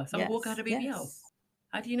Walker. Summer Walker had Yes, a BBL. yes.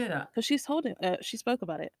 How do you know that? Because she spoke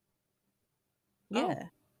about it. Oh, Yeah.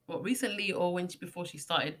 What, recently or before she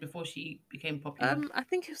started, before she became popular? I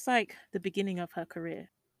think it's like the beginning of her career.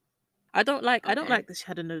 I don't Okay. like that she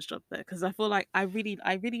had a nose job there because I feel like I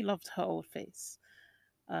really loved her old face.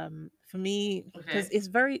 For me, because Okay. it's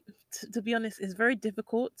very, to be honest, it's very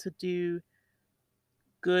difficult to do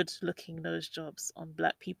good looking nose jobs on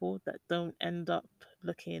black people that don't end up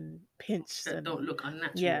looking pinched That and don't look yeah,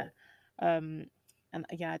 unnatural. um, and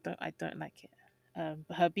yeah, I don't like it.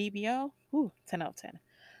 But her BBL, ooh, 10 out of 10.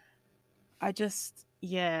 I just,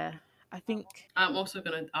 yeah, I think, I'm also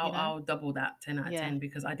gonna you know, I'll double that 10 out of yeah. 10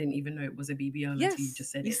 because I didn't even know it was a BBL until you Yes,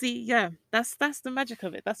 just said you it. see, yeah, that's the magic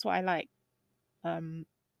of it. That's what I like. Um,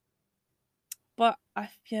 but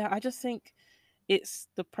yeah, I just think it's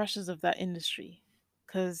the pressures of that industry,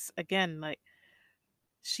 because again, like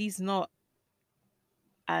she's not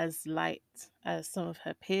as light as some of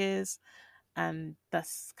her peers, and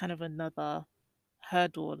that's kind of another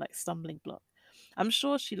hurdle, like stumbling block. I'm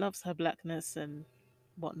sure she loves her blackness and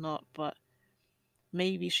whatnot, but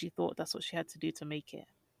maybe she thought that's what she had to do to make it.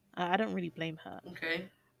 I don't really blame her. Okay.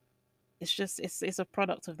 It's just it's a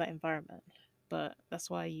product of that environment, but that's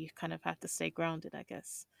why you kind of have to stay grounded, I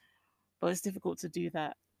guess. But it's difficult to do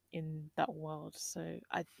that in that world. So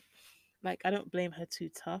I don't blame her too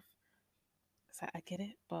tough. 'Cause I get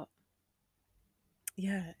it, but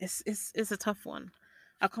yeah, it's a tough one.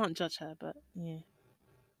 I can't judge her, but yeah.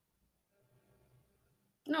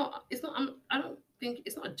 No, it's not. I don't think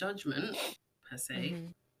it's not a judgment per se.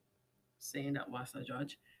 Mhm. Saying that whilst I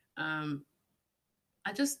judge, um,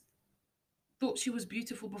 I just thought she was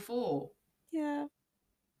beautiful before, Yeah,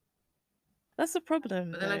 that's the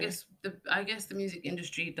problem but then though. I guess the music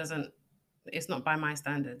industry doesn't. It's not by my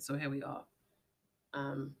standards, so here we are.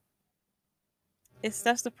 Um,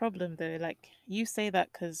 That's the problem though. Like you say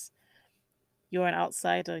that because you're an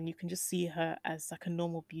outsider and you can just see her as like a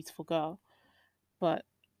normal, beautiful girl, but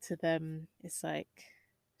to them, it's like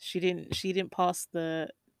she didn't pass the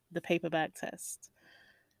paper bag test,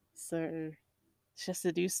 so she has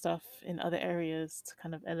to do stuff in other areas to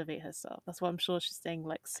kind of elevate herself. That's why I'm sure she's staying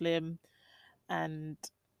like slim, and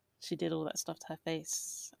she did all that stuff to her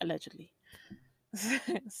face allegedly.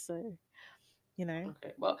 So you know,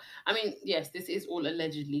 okay, well, I mean, yes, this is all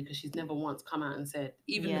allegedly because she's never once come out and said.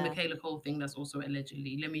 Even the yeah, Michaela Cole thing, that's also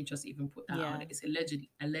allegedly. Let me just even put that out. yeah, It's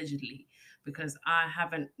allegedly because I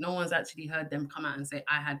haven't. No one's actually heard them come out and say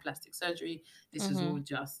I had plastic surgery. This is all mm-hmm.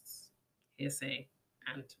 just hearsay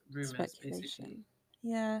and rumors, basically. Speculation.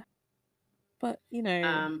 Yeah, but you know,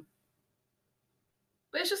 Um,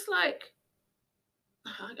 but it's just like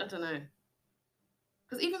I don't know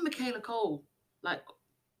because even Michaela Cole, like,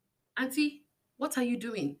 Auntie, what are you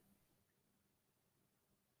doing?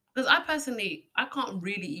 Because I personally, I can't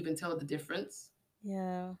really even tell the difference.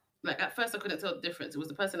 yeah, Like at first, I couldn't tell the difference. It was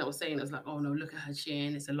the person that was saying it was like, "Oh no, look at her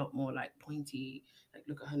chin; it's a lot more like pointy. Like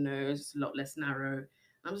look at her nose; it's a lot less narrow." And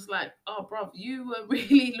I'm just like, "Oh, bro, you were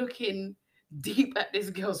really looking deep at this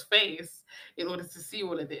girl's face in order to see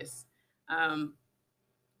all of this."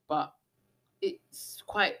 But it's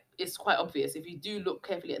quite obvious if you do look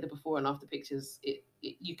carefully at the before and after pictures. It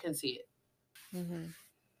you can see it. mm-hmm.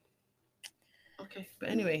 Okay, but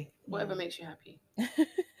anyway, whatever Yeah. makes you happy.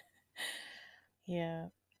 Yeah.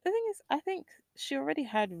 The thing is, I think she already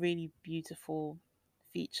had really beautiful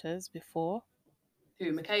features before.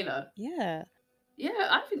 Who, Michaela? Yeah. Yeah,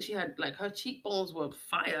 I think she had like her cheekbones were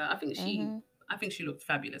fire. Mm-hmm. I think she looked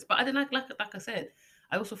fabulous. But I didn't like I said,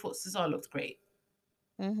 I also thought Cesar looked great.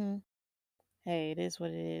 Mm-hmm. Hey, it is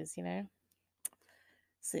what it is, you know?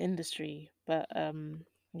 It's the industry. But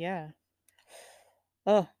yeah.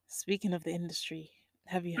 Oh, speaking of the industry,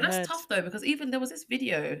 have you But that's heard? tough though because even there was this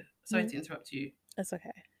video. Sorry Mm, to interrupt you. that's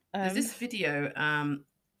okay. There's this video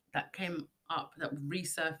that came up that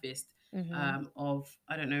resurfaced mm-hmm. of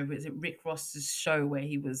I don't know, is it Rick Ross's show where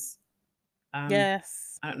he was um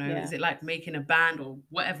Yes. I don't know, is Yeah. it like making a band or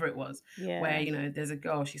whatever it was, where Yeah. you know there's a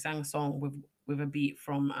girl, she sang a song with a beat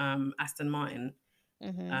from Aston Martin,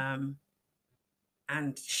 Mm-hmm. um,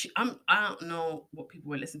 and I don't know what people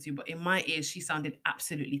were listening to, but in my ears she sounded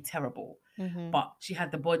absolutely terrible. Mm-hmm. But she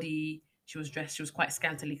had the body, she was dressed, she was quite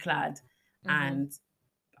scantily clad, Mm-hmm. and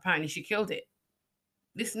apparently she killed it.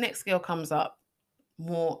 This next girl comes up,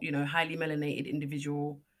 more, you know, highly melanated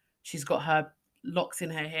individual. She's got her locks in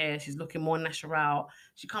her hair. She's looking more natural.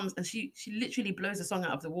 She comes and she literally blows the song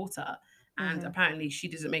out of the water. And Mm-hmm. apparently she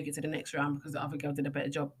doesn't make it to the next round because the other girl did a better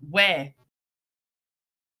job. Where?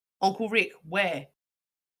 Uncle Rick, where?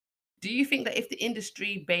 Do you think that if the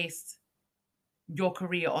industry based your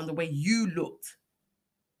career on the way you looked,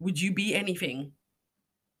 would you be anything?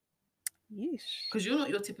 Yeesh. Because you're not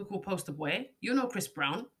your typical poster boy. You're not Chris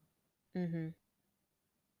Brown. Mm-hmm.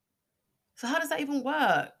 So how does that even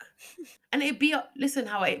work? And it be listen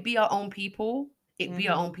how it be our own people. It be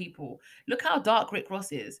our Mm-hmm. own people. Look how dark Rick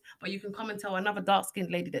Ross is, but you can come and tell another dark skinned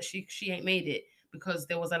lady that she ain't made it because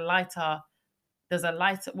there's a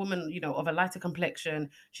lighter woman, of a lighter complexion.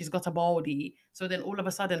 She's got a baldy. So then all of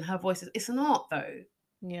a sudden her voice is. It's not though.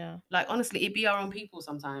 Yeah. Like honestly, it be our own people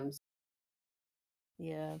sometimes.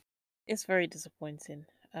 Yeah. It's very disappointing.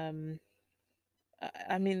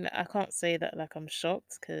 I mean, I can't say that like I'm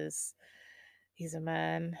shocked because he's a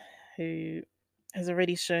man who has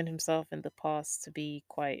already shown himself in the past to be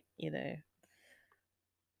quite, I'm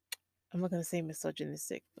not going to say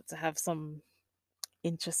misogynistic, but to have some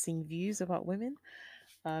interesting views about women.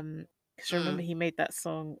 Because I remember Mm. he made that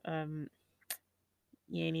song,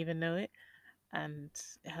 You Ain't Even Know It, and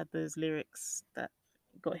it had those lyrics that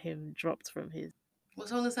got him dropped from his. What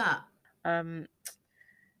song is that? Um,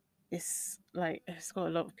 it's like it's got a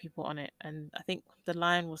lot of people on it, and I think the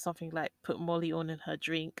line was something like "Put Molly on in her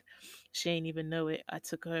drink, she ain't even know it. I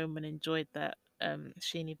took her home and enjoyed that.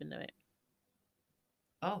 She ain't even know it."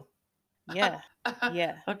 Oh. Yeah,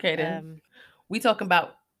 yeah, Okay then. um, We talking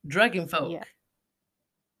about drugging yeah.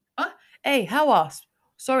 folk. Hey, how us?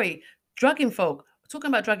 Sorry, drugging folk. Talking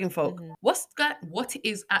about drugging folk. Hmm. What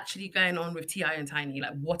is actually going on with Ti and Tiny?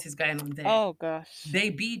 Like, what is going on there? Oh gosh. They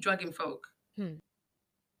be drugging folk. Hmm.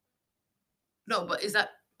 No, but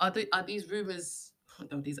are these rumors?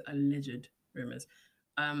 No, these are alleged rumors.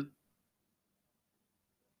 Um,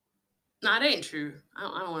 no, it ain't true. I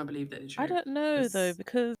don't want to believe that it's I true don't know though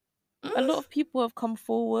because because a lot of people have come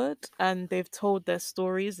forward and they've told their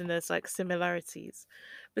stories and there's like similarities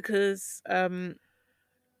because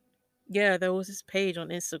yeah, there was this page on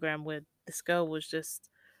Instagram where this girl was just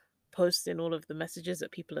posting all of the messages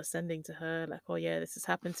that people are sending to her like, oh yeah, this has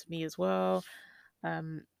happened to me as well.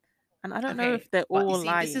 um and I don't know okay, if they're but you all see,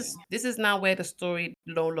 this is lying. this is now where the story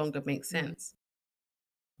no longer makes Mm. sense.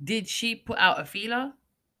 Did she put out a feeler?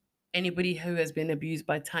 Anybody who has been abused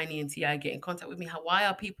by Tiny and Ti get in contact with me. Why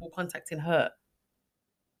are people contacting her?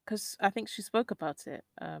 Because I think she spoke about it.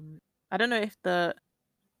 I don't know if the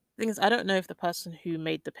thing is, I don't know if the person who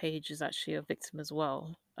made the page is actually a victim as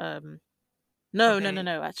well. No, no, no, Okay,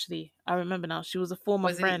 no. Actually, I remember now. She was a former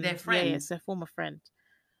wasn't it their friend. Yeah, friend? yes, a former friend.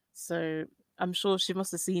 So I'm sure she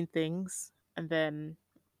must have seen things, and then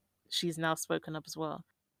she's now spoken up as well.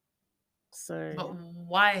 So But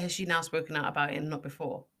why has she now spoken out about it and not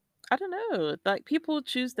before? I don't know. Like people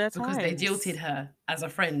choose their Because they times, jilted her as a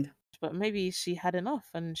friend. but maybe she had enough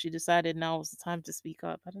and she decided now was the time to speak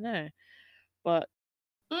up. I don't know, but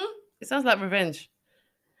Hmm? It sounds like revenge.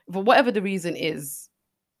 For whatever the reason is,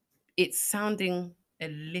 it's sounding a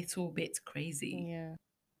little bit crazy, yeah,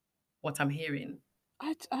 what I'm hearing.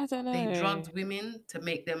 I don't They know. drugged women to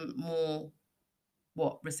make them more,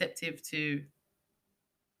 receptive to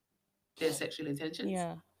their sexual intentions?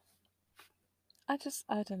 Yeah, I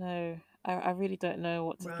don't know. I really don't know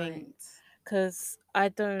what to think Right. because I I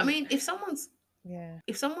don't. mean, Yeah.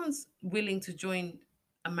 if someone's willing to join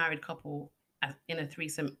a married couple in a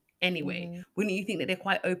threesome anyway, Hmm. wouldn't you think that they're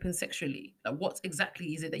quite open sexually? Like, what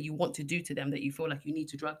exactly is it that you want to do to them that you feel like you need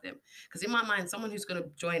to drug them? Because in my mind, someone who's going to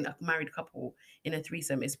join a married couple in a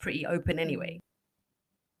threesome is pretty open Hmm. anyway.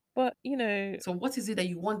 But So, what is it that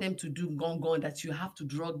you want them to do, gone, gone, that you have to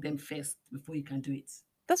drug them first before you can do it?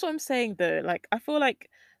 that's what I'm saying though. Like I feel like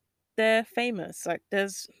they're famous. Like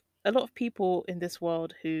there's a lot of people in this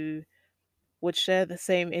world who would share the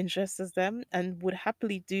same interests as them and would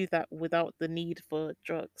happily do that without the need for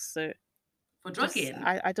drugs. So For just drugging?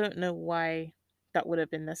 I don't know why that would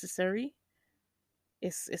have been necessary.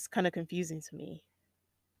 It's kind of confusing to me.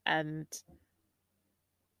 And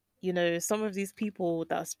some of these people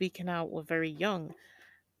that are speaking out were very young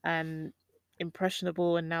and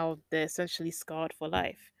impressionable and now they're essentially scarred for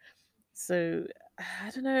life. So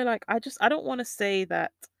I don't know, like I don't want to say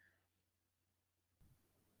that,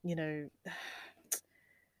 you know,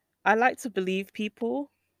 I like to believe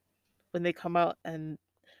people when they come out and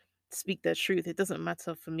speak their truth. It doesn't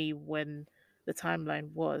matter for me when the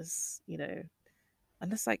timeline was,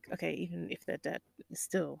 unless like okay, even if they're dead,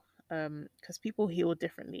 still, because people heal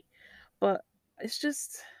differently. But it's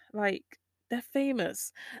just like they're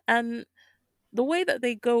famous, and the way that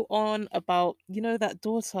they go on about that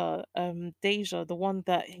daughter, Deja, the one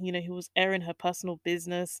that who was airing her personal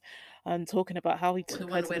business and talking about how he Or the took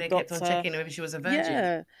her one to where the they kept on doctor. checking whether she was a virgin?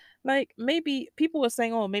 Yeah, like maybe people were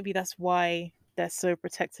saying, oh, maybe that's why they're so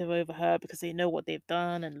protective over her because they know what they've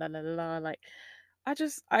done and la la la la. Like,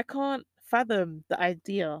 I can't fathom the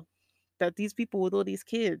idea that these people with all these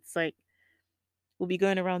kids like will be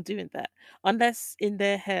going around doing that unless in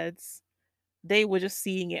their heads they were just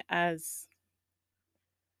seeing it as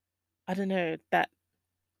I don't know, that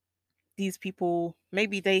these people,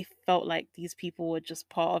 maybe they felt like these people were just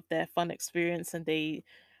part of their fun experience and they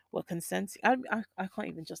were consenting. I can't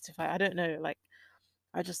even justify. I don't know. Like,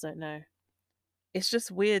 I just don't know. It's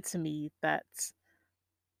just weird to me that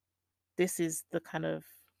this is the kind of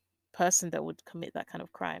person that would commit that kind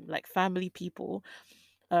of crime. Like family people,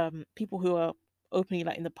 people who are openly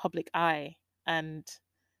like in the public eye and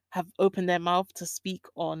have opened their mouth to speak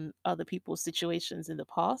on other people's situations in the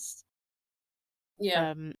past.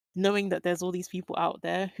 Yeah. Knowing that there's all these people out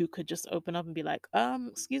there who could just open up and be like,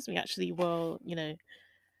 excuse me, actually, well,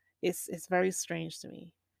 it's very strange to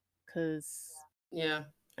me because Yeah.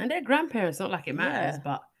 And they're grandparents, not like it matters, yeah,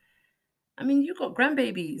 but I mean, you got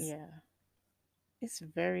grandbabies. yeah, it's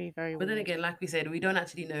very, very But then weird. again, like we said, we don't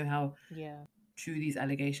actually know how Yeah, true these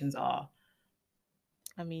allegations are.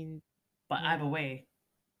 I mean, But either yeah, way,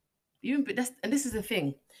 even but that's and this is the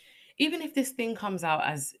thing. Even if this thing comes out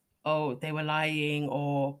as, oh, they were lying,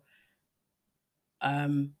 or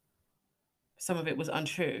um some of it was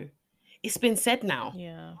untrue, it's been said now.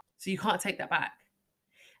 yeah, So you can't take that back.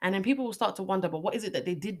 And then people will start to wonder, but what is it that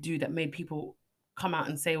they did do that made people come out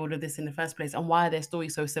and say all of this in the first place? And why are their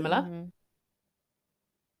stories so similar? mm-hmm,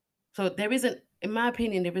 So there isn't, in my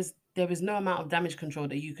opinion, there is no amount of damage control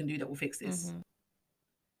that you can do that will fix this. mm-hmm,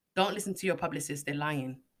 Don't listen to your publicist, they're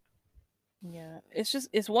lying. yeah. It's just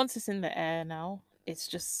it's once it's in the air now,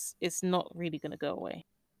 it's not really gonna go away.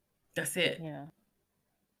 That's it. Yeah,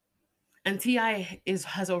 And Ti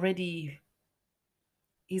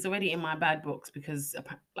he's already in my bad books because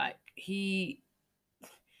like he's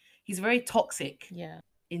very toxic yeah,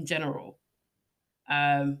 in general.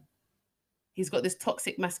 Um, he's got this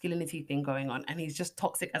toxic masculinity thing going on, and he's just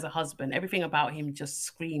toxic as a husband. Everything about him just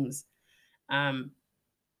screams. Um,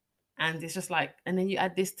 and it's just like, and then you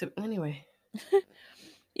add this to anyway.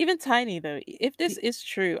 even Tiny though. If this He, is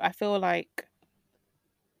true, I feel like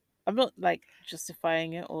I'm not like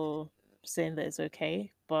justifying it or saying that it's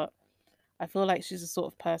okay, but I feel like she's the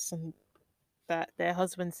sort of person that their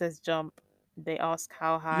husband says jump, they ask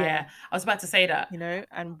how yeah, high, I was about to say that.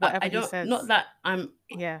 and I whatever he don't, not says, that I'm.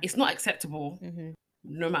 yeah, It's not acceptable, mm-hmm,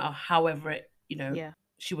 no matter however yeah,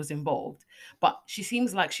 she was involved. But she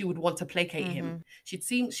seems like she would want to placate him.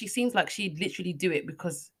 mm-hmm, She seems like she'd literally do it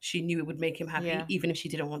because she knew it would make him happy, yeah, even if she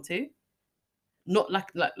didn't want to. Not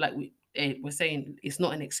like we're saying it's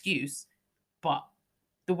not an excuse, but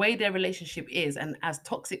the way their relationship is, and as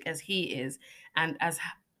toxic as he is, and as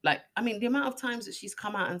like, I mean, the amount of times that she's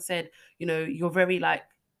come out and said, you're very like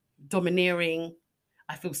domineering.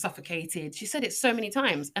 I feel suffocated. She said it so many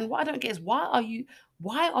times. And what I don't get is why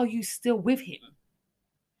are you still with him?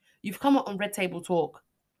 You've come up on Red Table Talk.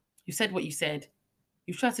 You said what you said.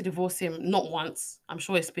 You've tried to divorce him not once. I'm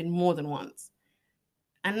sure it's been more than once.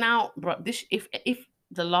 And now, bro, this if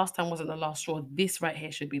the last time wasn't the last straw, this right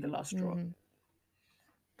here should be the last straw. mm-hmm.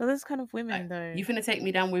 But those kind of Like, women though, you finna take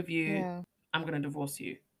me down with you. yeah, I'm gonna divorce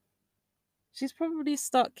you. she's probably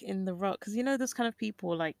stuck in the rut because those kind of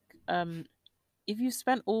people like if you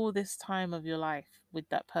spent all this time of your life with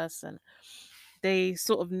that person, they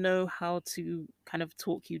sort of know how to kind of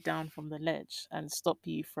talk you down from the ledge and stop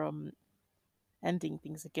you from ending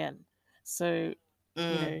things again. So,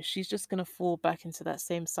 Mm, she's just going to fall back into that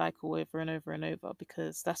same cycle over and over and over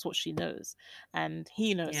because that's what she knows. And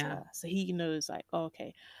he knows yeah. her. So he knows, like, oh,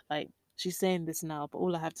 okay, like she's saying this now, but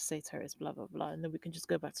all I have to say to her is blah, blah, blah. And then we can just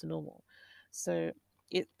go back to normal. So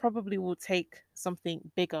it probably will take something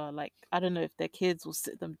bigger. Like, I don't know if their kids will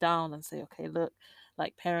sit them down and say, okay, look,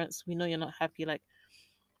 like parents, we know you're not happy. Like,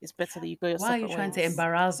 it's better that you go your Why are you separate trying to ways.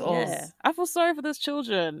 embarrass Yeah. us? I feel sorry for those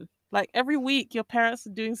children. Like every week your parents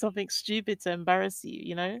are doing something stupid to embarrass you,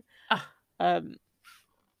 you know? Ah, Um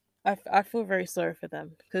I feel very sorry for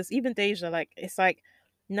them because even Deja, like it's like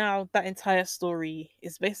now that entire story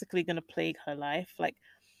is basically going to plague her life. Like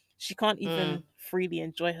she can't mm. even freely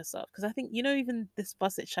enjoy herself because I think even this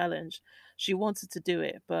Busset challenge, she wanted to do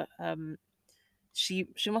it, but she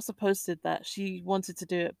must have posted that she wanted to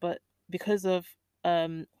do it, but because of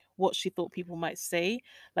what she thought people might say,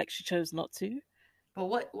 like she chose not to. But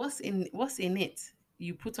what's in it?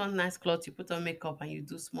 You put on nice clothes, you put on makeup, and you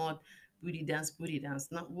do small booty dance, booty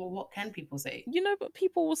dance. Not what can people say? But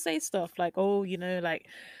people will say stuff like, "Oh, like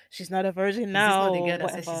she's not a virgin Is this now not the or girl that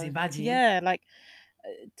says she's a whatever." virgin? Yeah, like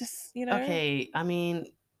just Okay, I mean,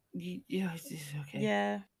 okay.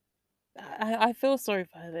 yeah. I feel sorry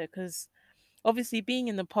for her though because obviously being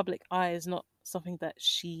in the public eye is not something that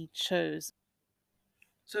she chose.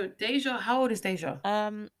 So Deja, how old is Deja?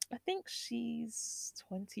 I think she's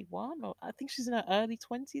 21 or I think she's in her early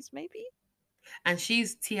 20s maybe. And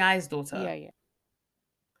she's Ti's Yeah, daughter. yeah.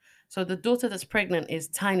 So the daughter that's pregnant is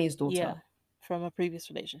Tiny's daughter Yeah, from a previous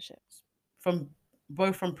relationship. from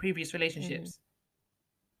both from previous relationships.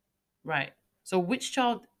 Right. So which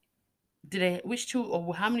child did they? Which two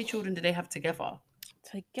or how many children did they have together?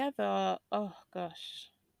 Together, oh gosh,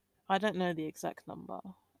 I don't know the exact number.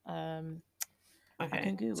 I Okay.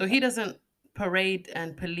 can Google So he that. doesn't parade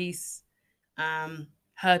and police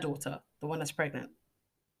her daughter, the one that's pregnant.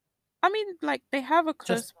 I mean, like they have a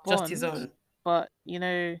close Just his bond, own. but you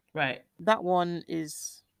know Right. that one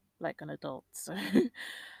is like an adult, so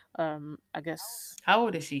I guess How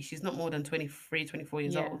old is she? She's not more than 23, 24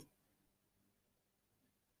 years yeah. old.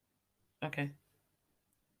 Okay.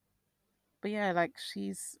 But yeah, like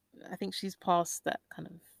I think she's past that kind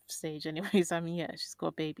of stage, anyways. I mean, yeah, she's got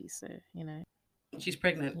a baby, so you know, She's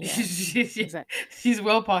pregnant. yeah, exactly. She's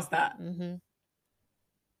well past that.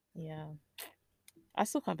 Yeah, I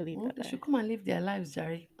still can't believe Well, that they though. should come and live their lives,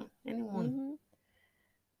 Jerry. Anyone.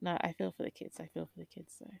 No, I feel for the kids. I feel for the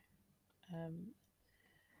kids though.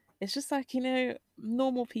 It's just like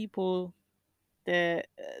normal people. Their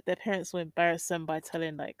parents will embarrass them by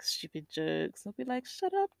telling like stupid jokes. They'll be like,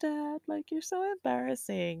 "Shut up, dad! Like you're so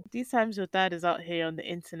embarrassing." These times your dad is out here on the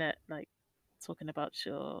internet like talking about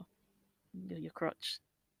your crotch.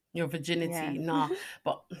 Your Yeah. virginity. Nah.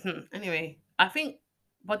 But anyway, I think,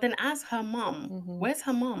 but then as her mum, where's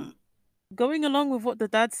her mum? Going along with what the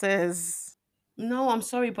dad says. No, I'm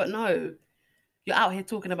sorry, but no. You're out here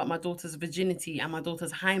talking about my daughter's virginity and my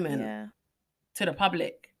daughter's hymen Yeah. to the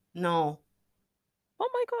public. No. Oh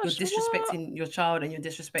my You're gosh, what? disrespecting your child and you're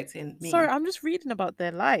disrespecting Sorry, me. I'm just reading about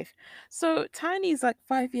their life. So Tiny's like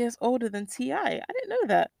 5 years older than Ti. I didn't know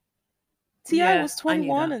that. Ti Yeah, was I knew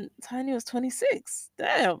 21 that. and Tiny was 26.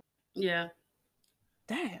 Damn. Yeah.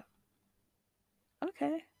 Damn.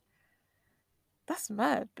 Okay. That's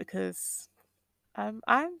mad because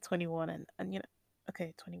I'm 21 and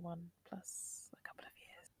okay, 21 plus a couple of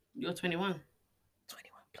years. You're 21.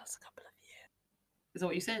 21 plus a couple of years. Is that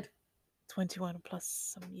what you said? 21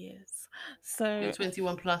 plus some years. You're So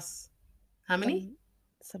 21 plus how many?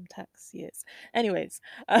 some tax years. Anyways,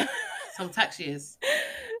 Some tax years.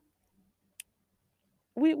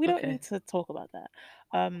 we don't Okay. need to talk about that.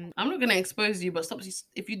 I'm not going to expose you, but stop.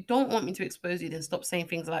 If you don't want me to expose you, then stop saying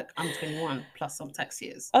things like I'm 21 plus some tax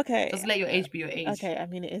years. Okay. Just let your age be your age. Okay, I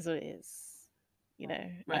mean it is what it is.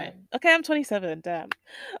 Right. Okay, I'm 27, damn.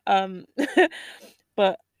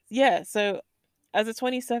 But yeah, so as a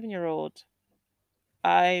 27-year-old,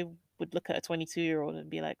 I would look at a 22-year-old and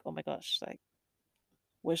be like, "Oh my gosh, like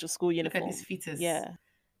where's your school Look at uniform?" this fetus. Yeah.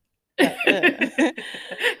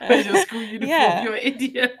 Where's your school uniform? Yeah. You're an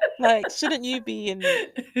idiot. Like, shouldn't you be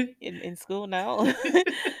in school now?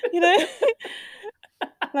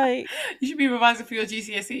 Like you should be revising for your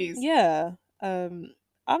GCSEs. Yeah.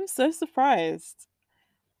 I'm so surprised.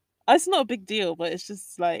 It's not a big deal, but it's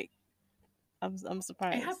just like I'm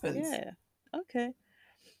surprised. It happens. Yeah. Okay.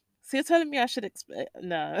 So you're telling me I should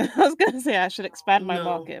no, I was gonna say I should expand my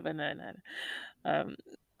market, but no.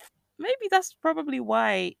 Maybe that's probably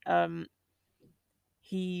why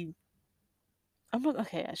he I'm not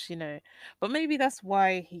okay, actually no. But maybe that's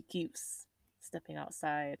why he keeps stepping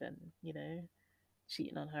outside and,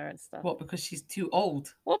 cheating on her and stuff. What, because she's too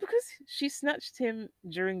old? Well, because she snatched him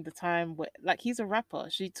during the time where, like, he's a rapper.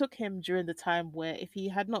 She took him during the time where if he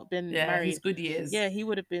had not been married, his good years. Yeah, he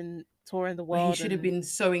would have been touring the Where world. he should have been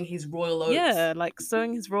sowing his royal oats. Yeah, like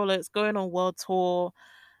sowing his royal oats, going on world tour,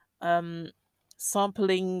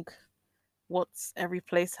 sampling what every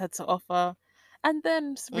place had to offer, and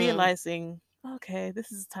then realizing, okay,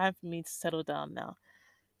 this is time for me to settle down now.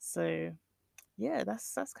 So, yeah,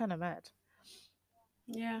 that's kind of mad.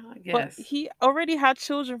 Yeah, I guess. But he already had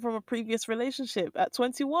children from a previous relationship at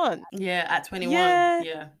 21. Yeah, at 21. Yeah.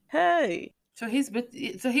 Yeah. Hey. So he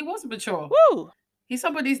was mature. Woo. He's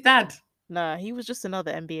somebody's dad. Nah, he was just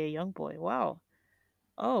another NBA young boy. Wow.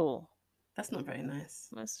 Oh. That's not very nice.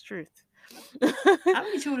 That's the truth. How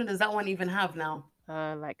many children does that one even have now?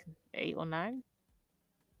 Like 8 or 9.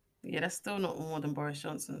 Yeah, that's still not more than Boris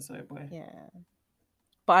Johnson, so boy. Yeah.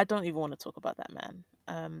 But I don't even want to talk about that man.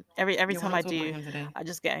 Every time I do, I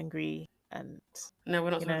just get angry and no, we're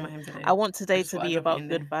not talking about him today. I want today to be about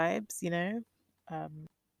good vibes,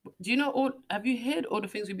 Do you know have you heard all the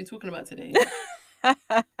things we've been talking about today?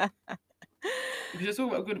 We just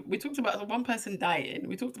talk about we talked about one person dying.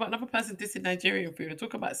 We talked about another person dissing Nigerian food. We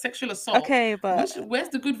talked about sexual assault. Okay, but where's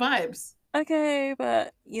the good vibes? Okay,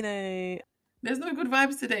 but there's no good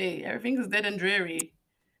vibes today. Everything is dead and dreary.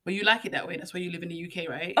 But you like it that way. That's why you live in the UK,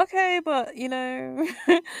 right? Okay, but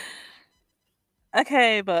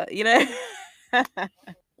okay, but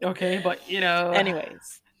okay, but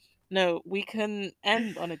Anyways, No, we can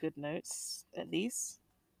end on a good note, at least.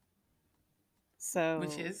 Which So,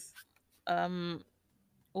 is um,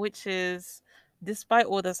 which is, despite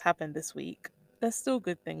all that's happened this week, there's still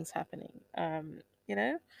good things happening. You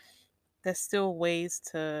know, there's still ways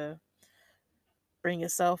to bring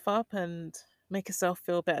yourself up and make yourself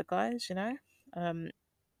feel better, guys. Um,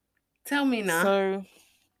 tell me now. so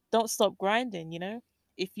don't stop grinding.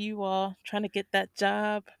 If you are trying to get that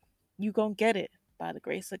job, you gonna get it by the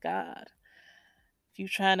grace of God. If you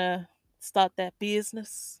trying to start that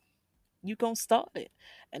business, you gonna start it,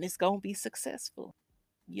 and it's gonna be successful.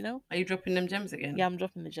 You know? Are you dropping them gems again? Yeah, I'm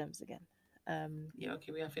dropping the gems again. Yeah,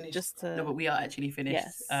 okay, we are finished. Just No, to but we are actually finished.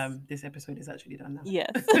 Yes, This episode is actually done now.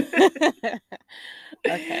 yes.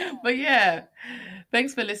 Okay. But yeah,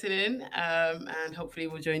 thanks for listening. And hopefully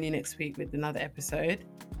we'll join you next week with another episode.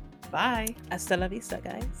 Bye. Hasta la vista,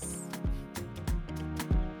 guys.